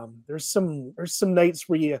base. There's some nights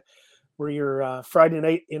where you're Friday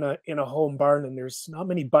night in a home barn, and there's not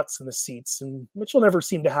many butts in the seats, and Mitchell never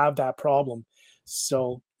seemed to have that problem.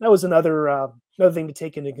 So that was another thing to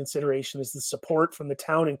take into consideration, is the support from the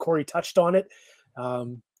town, and Corey touched on it.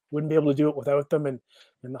 Wouldn't be able to do it without them, and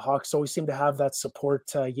the Hawks always seem to have that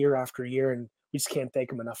support year after year, and we just can't thank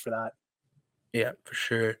them enough for that. Yeah, for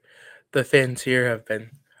sure. The fans here have been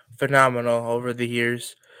phenomenal over the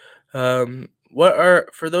years. For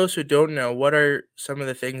those who don't know, what are some of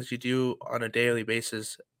the things you do on a daily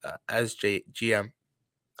basis as GM?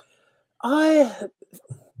 I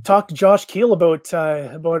talk to Josh Keel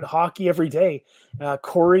about hockey every day.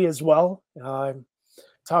 Corey as well.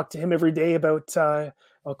 Talk to him every day about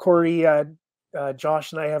Corey.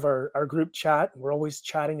 Josh and I have our group chat. We're always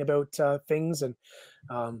chatting about things, and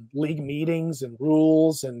league meetings and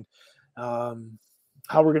rules, and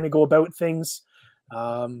how we're going to go about things.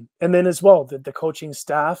 And then as well, the coaching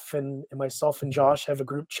staff and myself and Josh have a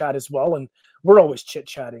group chat as well. And we're always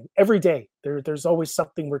chit-chatting every day. There's always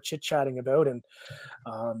something we're chit-chatting about, and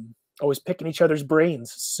always picking each other's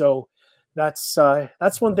brains. So that's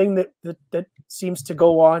one thing that seems to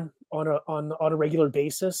go on a regular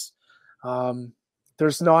basis.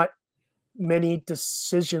 There's not many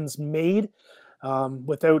decisions made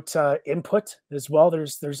without input as well.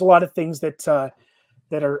 There's a lot of things that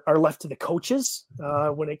are left to the coaches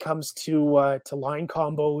when it comes to line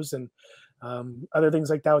combos and other things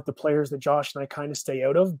like that with the players that Josh and I kind of stay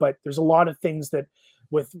out of. But there's a lot of things that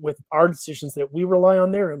with our decisions that we rely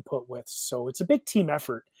on their input with. So it's a big team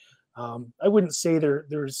effort. I wouldn't say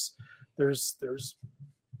there's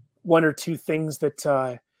one or two things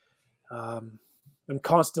that I'm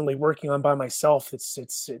constantly working on by myself.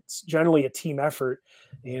 It's generally a team effort,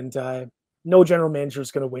 and no general manager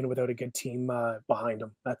is going to win without a good team behind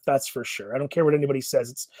them. That's for sure. I don't care what anybody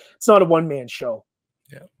says. It's not a one-man show.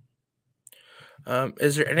 Yeah.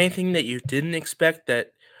 Is there anything that you didn't expect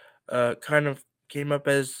that kind of came up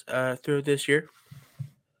as through this year?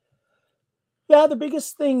 Yeah, the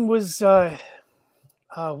biggest thing was when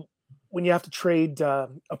you have to trade a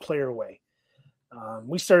player away.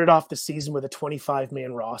 We started off the season with a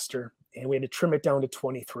 25-man roster, and we had to trim it down to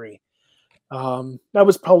 23. That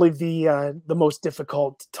was probably the most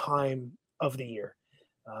difficult time of the year.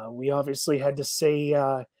 We obviously had to say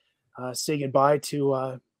goodbye to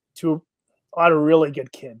a lot of really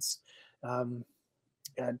good kids.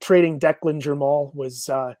 Trading Declan Jamal was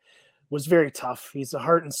very tough. He's a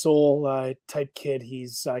heart and soul type kid. He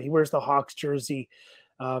wears the Hawks jersey,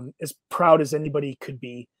 as proud as anybody could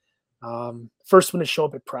be. First one to show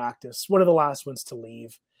up at practice, one of the last ones to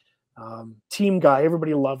leave. Team guy,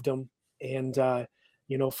 everybody loved him. And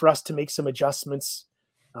for us to make some adjustments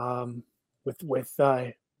with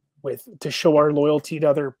to show our loyalty to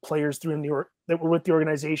other players that were with the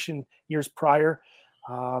organization years prior,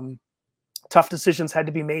 tough decisions had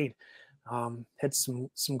to be made. Had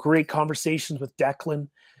some great conversations with Declan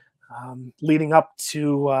leading up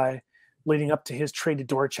to his trade to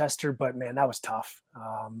Dorchester, but man, that was tough.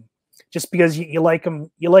 Just because you like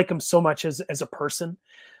him so much as a person.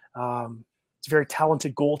 He's a very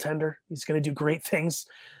talented goaltender. He's going to do great things,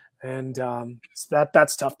 and so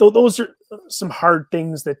that's tough. Those are some hard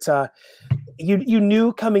things that you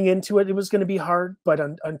knew coming into it. It was going to be hard, but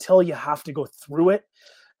until you have to go through it,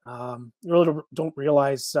 you really don't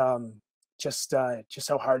realize just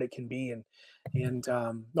how hard it can be. And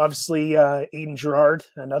obviously, Aiden Girard,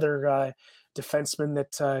 another defenseman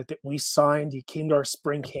that we signed. He came to our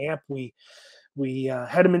spring camp. We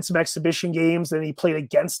had him in some exhibition games, and he played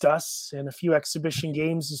against us in a few exhibition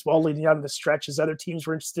games as well, leading out of the stretch as other teams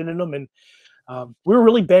were interested in him. And we were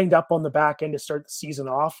really banged up on the back end to start the season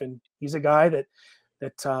off. And he's a guy that we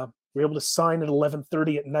were able to sign at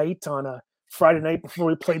 11:30 at night on a Friday night before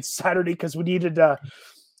we played Saturday because we needed a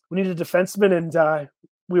defenseman, and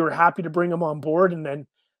we were happy to bring him on board. And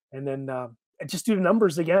then just do the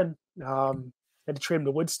numbers again. Had to trade him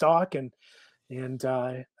to Woodstock, and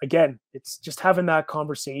again, it's just having that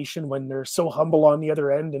conversation when they're so humble on the other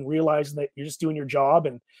end and realizing that you're just doing your job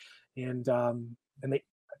and that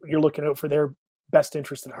you're looking out for their best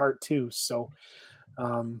interest at heart too. So,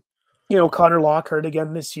 Connor Lockhart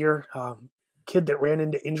again this year, kid that ran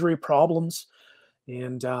into injury problems,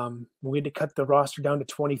 and we had to cut the roster down to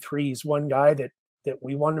 23. He's one guy that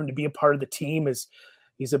we want him to be a part of the team.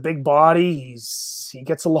 He's a big body. He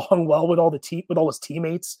gets along well with all his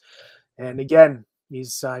teammates. And again,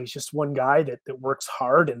 he's just one guy that works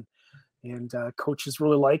hard, and coaches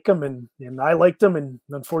really like him, and I liked him. And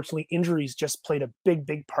unfortunately, injuries just played a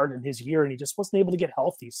big part in his year, and he just wasn't able to get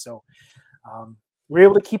healthy. So we were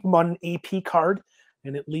able to keep him on an AP card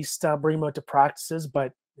and at least bring him out to practices,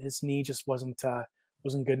 but his knee just wasn't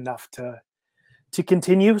good enough to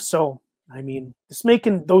continue. So I mean, just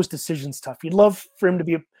making those decisions tough. You'd love for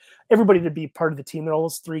everybody to be part of the team, and all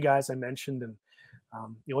those three guys I mentioned, and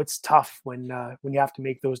it's tough when you have to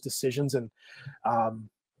make those decisions. And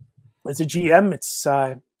as a GM, it's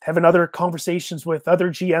having other conversations with other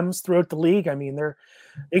GMs throughout the league. I mean,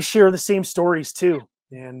 they share the same stories too,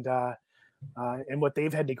 and what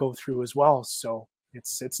they've had to go through as well. So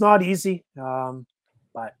it's not easy,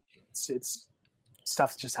 but it's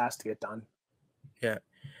stuff just has to get done. Yeah,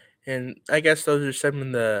 and I guess those are some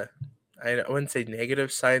of the, I wouldn't say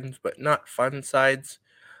negative sides, but not fun sides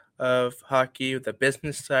of hockey, the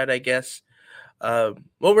business side, I guess.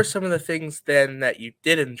 What were some of the things then that you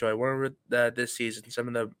did enjoy? What were this season? Some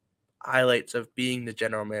of the highlights of being the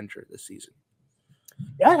general manager this season?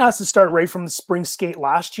 Yeah, it has to start right from the spring skate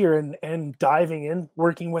last year and diving in,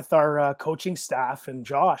 working with our coaching staff and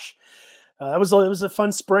Josh. It was a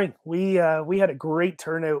fun spring. We had a great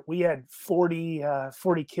turnout. We had 40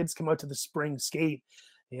 kids come out to the spring skate,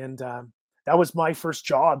 and that was my first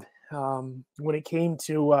job. When it came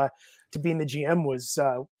to being the GM was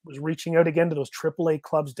reaching out again to those AAA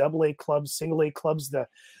clubs, AA clubs, single A clubs, the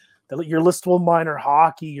your listable minor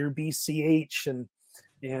hockey, your BCH,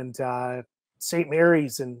 and St.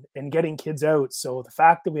 Mary's, and getting kids out. So the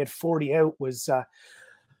fact that we had 40 out was I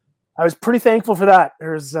was pretty thankful for that.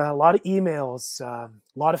 There's a lot of emails, a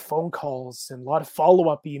lot of phone calls, and a lot of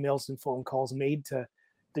follow-up emails and phone calls made to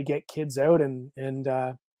get kids out, and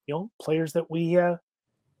players that we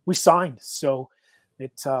signed. So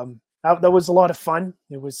that was a lot of fun.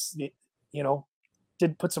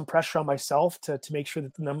 Did put some pressure on myself to make sure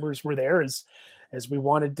that the numbers were there, as we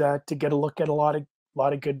wanted to get a look at a lot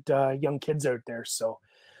of good young kids out there. So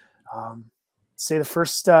say the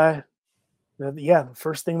first the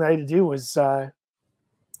first thing that I had to do was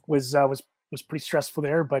pretty stressful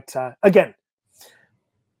there. But again,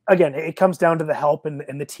 it comes down to the help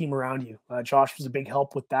and the team around you. Josh was a big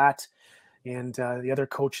help with that, and the other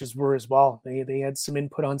coaches were as well. They had some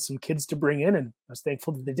input on some kids to bring in, and I was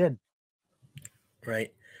thankful that they did.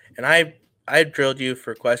 Right, and I drilled you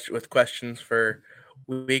with questions for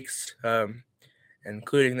weeks,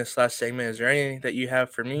 including this last segment. Is there anything that you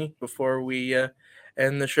have for me before we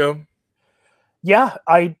end the show? Yeah,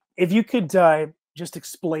 if you could just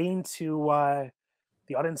explain to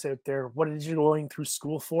the audience out there what it is you're going through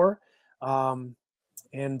school for, and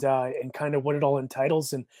kind of what it all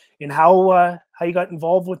entitles, and how you got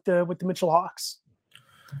involved with the Mitchell Hawks.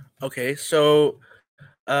 Okay, so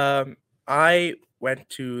I went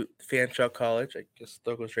to Fanshawe College. I guess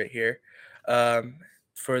the logo's right here,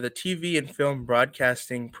 for the TV and film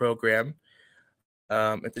broadcasting program.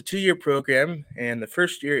 It's a 2-year program, and the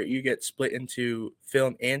first year you get split into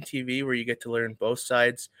film and TV, where you get to learn both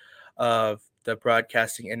sides of the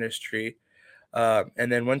broadcasting industry.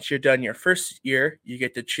 And then once you're done your first year, you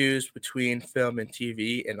get to choose between film and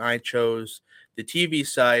TV, and I chose the TV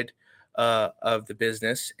side of the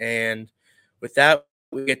business. And with that,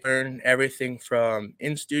 we get to learn everything from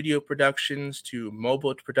in-studio productions to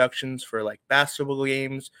mobile productions for like basketball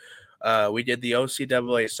games. We did the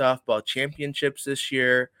OCAA softball championships this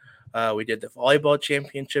year. We did the volleyball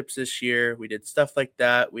championships this year. We did stuff like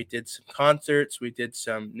that. We did some concerts. We did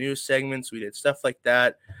some news segments. We did stuff like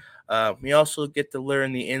that. We also get to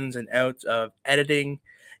learn the ins and outs of editing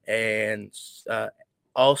and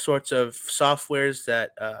all sorts of softwares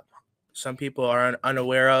that some people are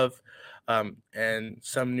unaware of, and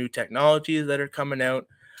some new technologies that are coming out.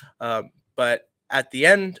 But at the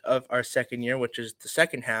end of our second year, which is the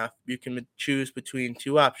second half, you can choose between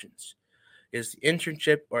two options: is the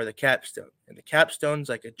internship or the capstone. And the capstone is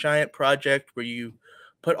like a giant project where you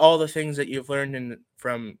put all the things that you've learned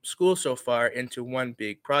from school so far into one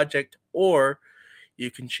big project, or you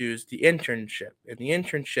can choose the internship. And the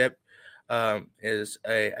internship is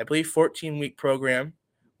I believe, 14-week program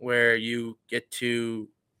where you get to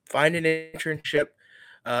find an internship,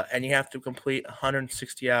 and you have to complete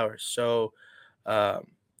 160 hours. So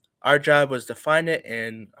our job was to find it,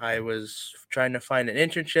 and I was trying to find an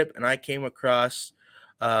internship, and I came across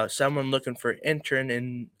someone looking for an intern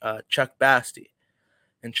in Chuck Basti.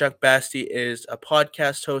 And Chuck Basti is a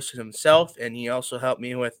podcast host himself, and he also helped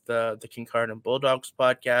me with the Kincardine Bulldogs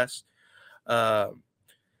podcast.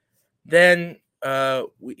 Then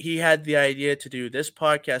he had the idea to do this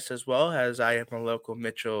podcast as well, as I am a local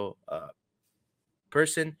Mitchell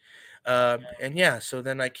person. And yeah, so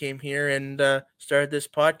then I came here and started this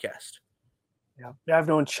podcast. Yeah, I've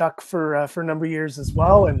known Chuck for a number of years as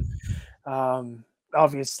well, and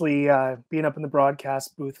obviously being up in the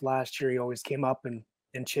broadcast booth last year, he always came up and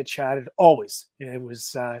chit chatted. Always, it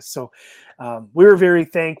was so. We were very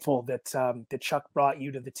thankful that Chuck brought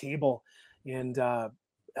you to the table and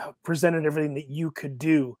presented everything that you could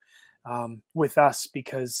do with us,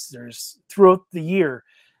 because there's throughout the year.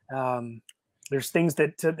 There's things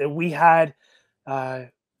that we had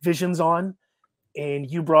visions on,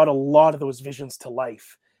 and you brought a lot of those visions to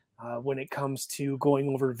life when it comes to going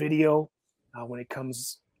over video, when it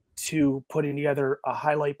comes to putting together a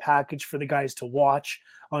highlight package for the guys to watch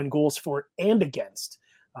on goals for and against.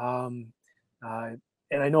 And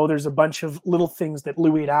I know there's a bunch of little things that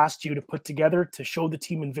Louis had asked you to put together to show the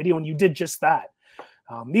team in video, and you did just that.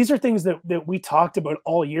 These are things that we talked about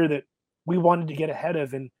all year that we wanted to get ahead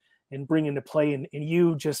of and bring into play, and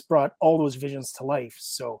you just brought all those visions to life.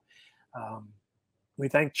 So we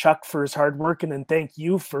thank Chuck for his hard work, and then thank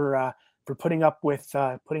you for putting up with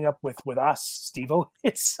us, Steve-O.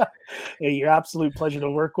 It's your absolute pleasure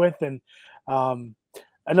to work with. And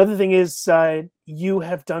another thing is you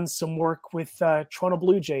have done some work with Toronto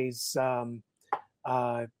Blue Jays, some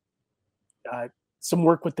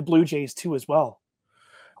work with the Blue Jays too as well.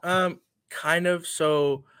 Kind of.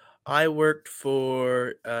 So I worked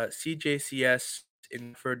for CJCS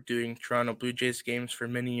for doing Toronto Blue Jays games for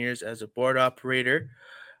many years as a board operator.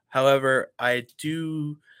 However, I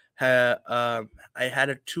do have I had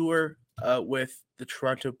a tour with the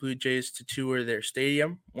Toronto Blue Jays to tour their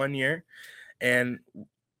stadium one year, and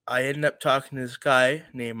I ended up talking to this guy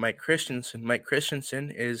named Mike Christensen. Mike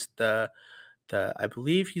Christensen is the I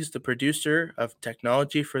believe he's the producer of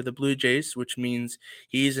technology for the Blue Jays, which means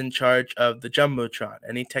he's in charge of the Jumbotron.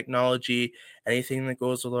 Any technology, anything that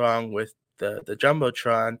goes along with the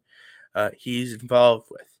Jumbotron, he's involved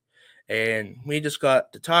with. And we just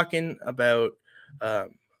got to talking about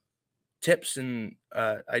um, tips and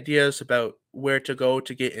ideas about where to go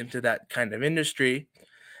to get into that kind of industry.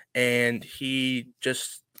 And he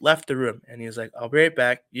just left the room and he was like, I'll be right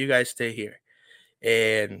back. You guys stay here.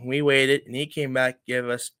 And we waited and he came back, gave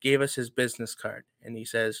us his business card. And he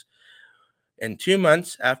says, in 2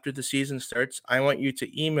 months after the season starts, I want you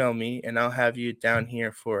to email me and I'll have you down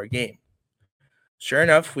here for a game. Sure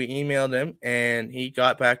enough, we emailed him and he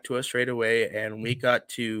got back to us right away. And we got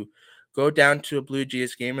to go down to a Blue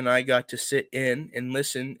Jays game and I got to sit in and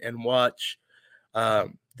listen and watch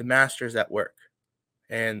the Masters at work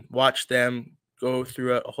and watch them go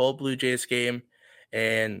through a whole Blue Jays game.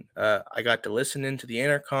 And I got to listen into the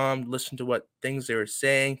intercom, listen to what things they were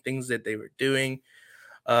saying, things that they were doing.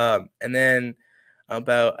 And then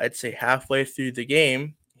about, I'd say halfway through the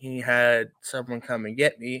game, he had someone come and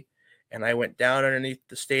get me. And I went down underneath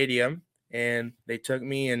the stadium and they took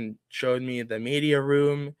me and showed me the media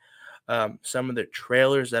room, some of the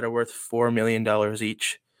trailers that are worth $4 million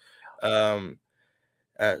each.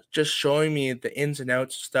 Just showing me the ins and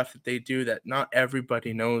outs of stuff that they do that not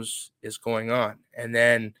everybody knows is going on. And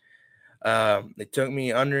then they took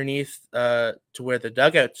me underneath to where the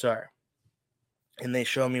dugouts are. And they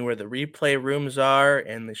show me where the replay rooms are.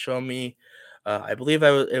 And they show me, I believe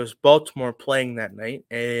it was Baltimore playing that night.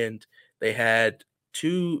 And they had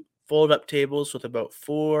 2 fold-up tables with about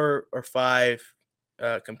 4 or 5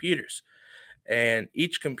 computers. And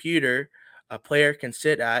each computer, a player can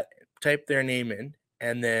sit at, type their name in,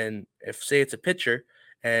 and then if, say, it's a pitcher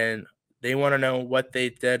and they want to know what they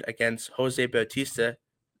did against Jose Bautista,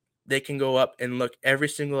 they can go up and look every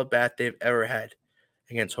single at bat they've ever had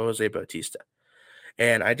against Jose Bautista.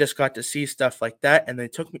 And I just got to see stuff like that. And they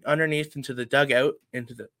took me underneath into the dugout,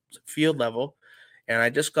 into the field level. And I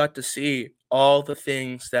just got to see all the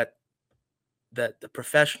things that the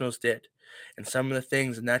professionals did and some of the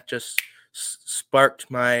things. And that just sparked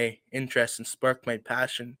my interest and sparked my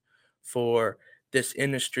passion for this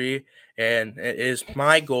industry. And it is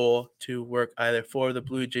my goal to work either for the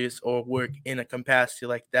Blue Jays or work in a capacity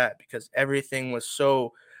like that, because everything was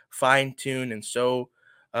so fine-tuned and so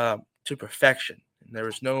to perfection. And there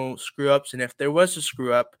was no screw-ups. And if there was a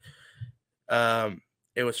screw-up,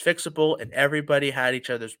 it was fixable and everybody had each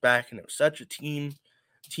other's back. And it was such a team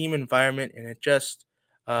environment. And it just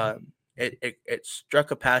it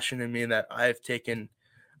struck a passion in me that I've taken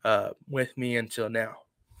with me until now.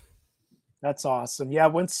 That's awesome. Yeah,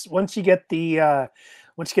 once you get the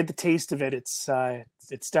taste of it, it's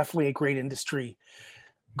definitely a great industry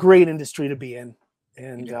to be in.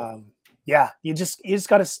 And yeah, you just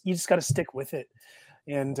gotta stick with it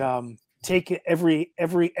and take everything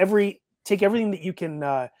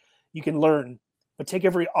that you can learn, but take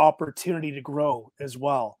every opportunity to grow as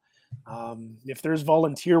well. If there's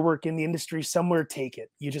volunteer work in the industry somewhere, take it.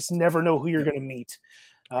 You just never know who you're going to meet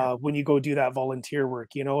when you go do that volunteer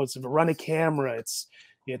work. You know, it's run a camera, it's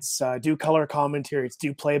do color commentary, it's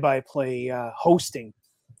do play-by-play hosting.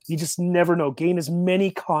 You just never know. Gain as many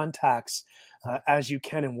contacts as you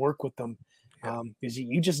can and work with them, because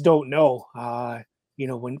you just don't know. You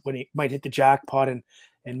know, when it might hit the jackpot and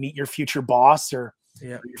meet your future boss or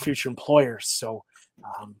your future employer. So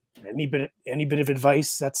any bit of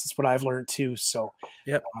advice, that's what I've learned too. So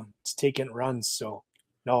just take it and run. So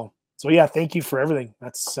yeah, thank you for everything.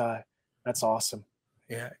 That's awesome.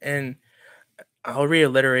 Yeah, and I'll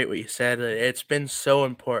reiterate what you said. It's been so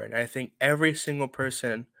important. I think every single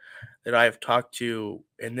person that I've talked to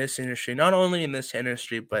in this industry, not only in this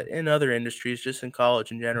industry, but in other industries, just in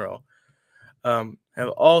college in general, have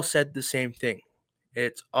all said the same thing.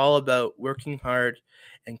 It's all about working hard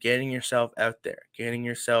and getting yourself out there, getting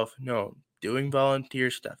yourself known, doing volunteer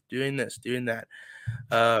stuff, doing this, doing that,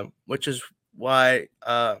 which is why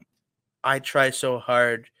I try so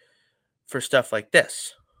hard for stuff like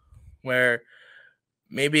this, where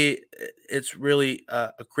maybe it's really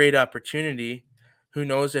a great opportunity. Who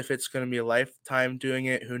knows if it's going to be a lifetime doing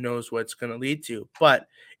it? Who knows what it's going to lead to? But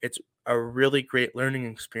it's a really great learning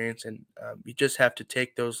experience, and you just have to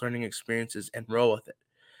take those learning experiences and roll with it.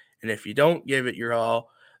 And if you don't give it your all,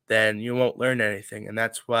 then you won't learn anything. And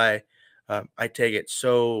that's why I take it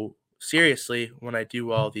so seriously when I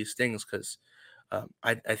do all these things, because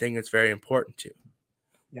I think it's very important to.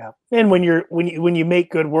 Yeah, and when you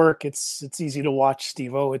make good work, it's easy to watch,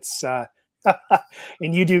 Steve-O. It's and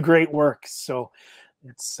you do great work, so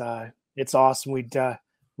it's awesome.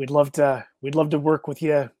 We'd love to work with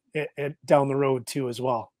you down the road too as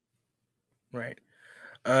well. Right.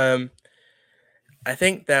 I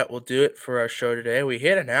think that will do it for our show today. We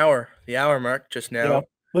hit the hour mark just now.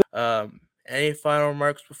 Yeah. Any final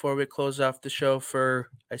remarks before we close off the show for,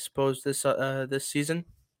 I suppose, this season?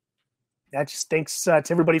 Yeah, just thanks to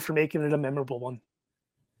everybody for making it a memorable one.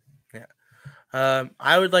 Yeah.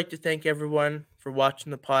 I would like to thank everyone for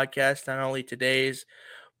watching the podcast, not only today's,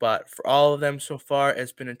 but for all of them so far.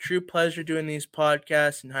 It's been a true pleasure doing these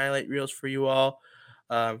podcasts and highlight reels for you all,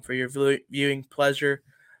 for your viewing pleasure.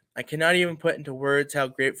 I cannot even put into words how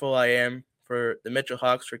grateful I am for the Mitchell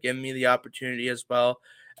Hawks for giving me the opportunity, as well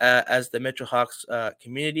as the Mitchell Hawks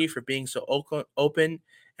community for being so open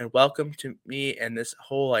and welcome to me and this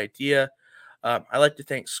whole idea. I'd like to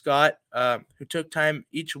thank Scott, who took time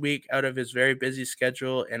each week out of his very busy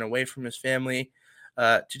schedule and away from his family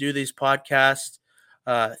to do these podcasts.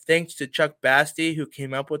 Thanks to Chuck Basti, who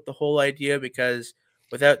came up with the whole idea, because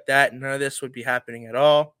without that, none of this would be happening at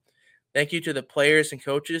all. Thank you to the players and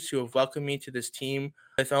coaches who have welcomed me to this team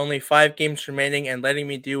with only 5 games remaining and letting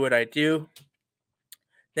me do what I do.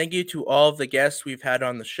 Thank you to all of the guests we've had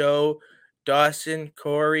on the show: Dawson,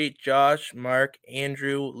 Corey, Josh, Mark,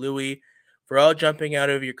 Andrew, Louie, for all jumping out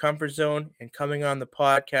of your comfort zone and coming on the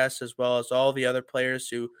podcast, as well as all the other players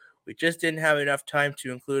who we just didn't have enough time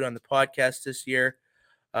to include on the podcast this year.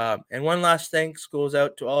 And one last thanks goes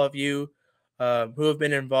out to all of you who have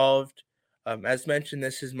been involved. As mentioned,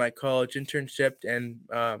 this is my college internship, and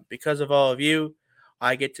because of all of you,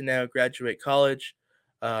 I get to now graduate college.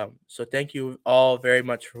 So thank you all very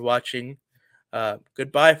much for watching.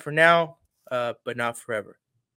 Goodbye for now, but not forever.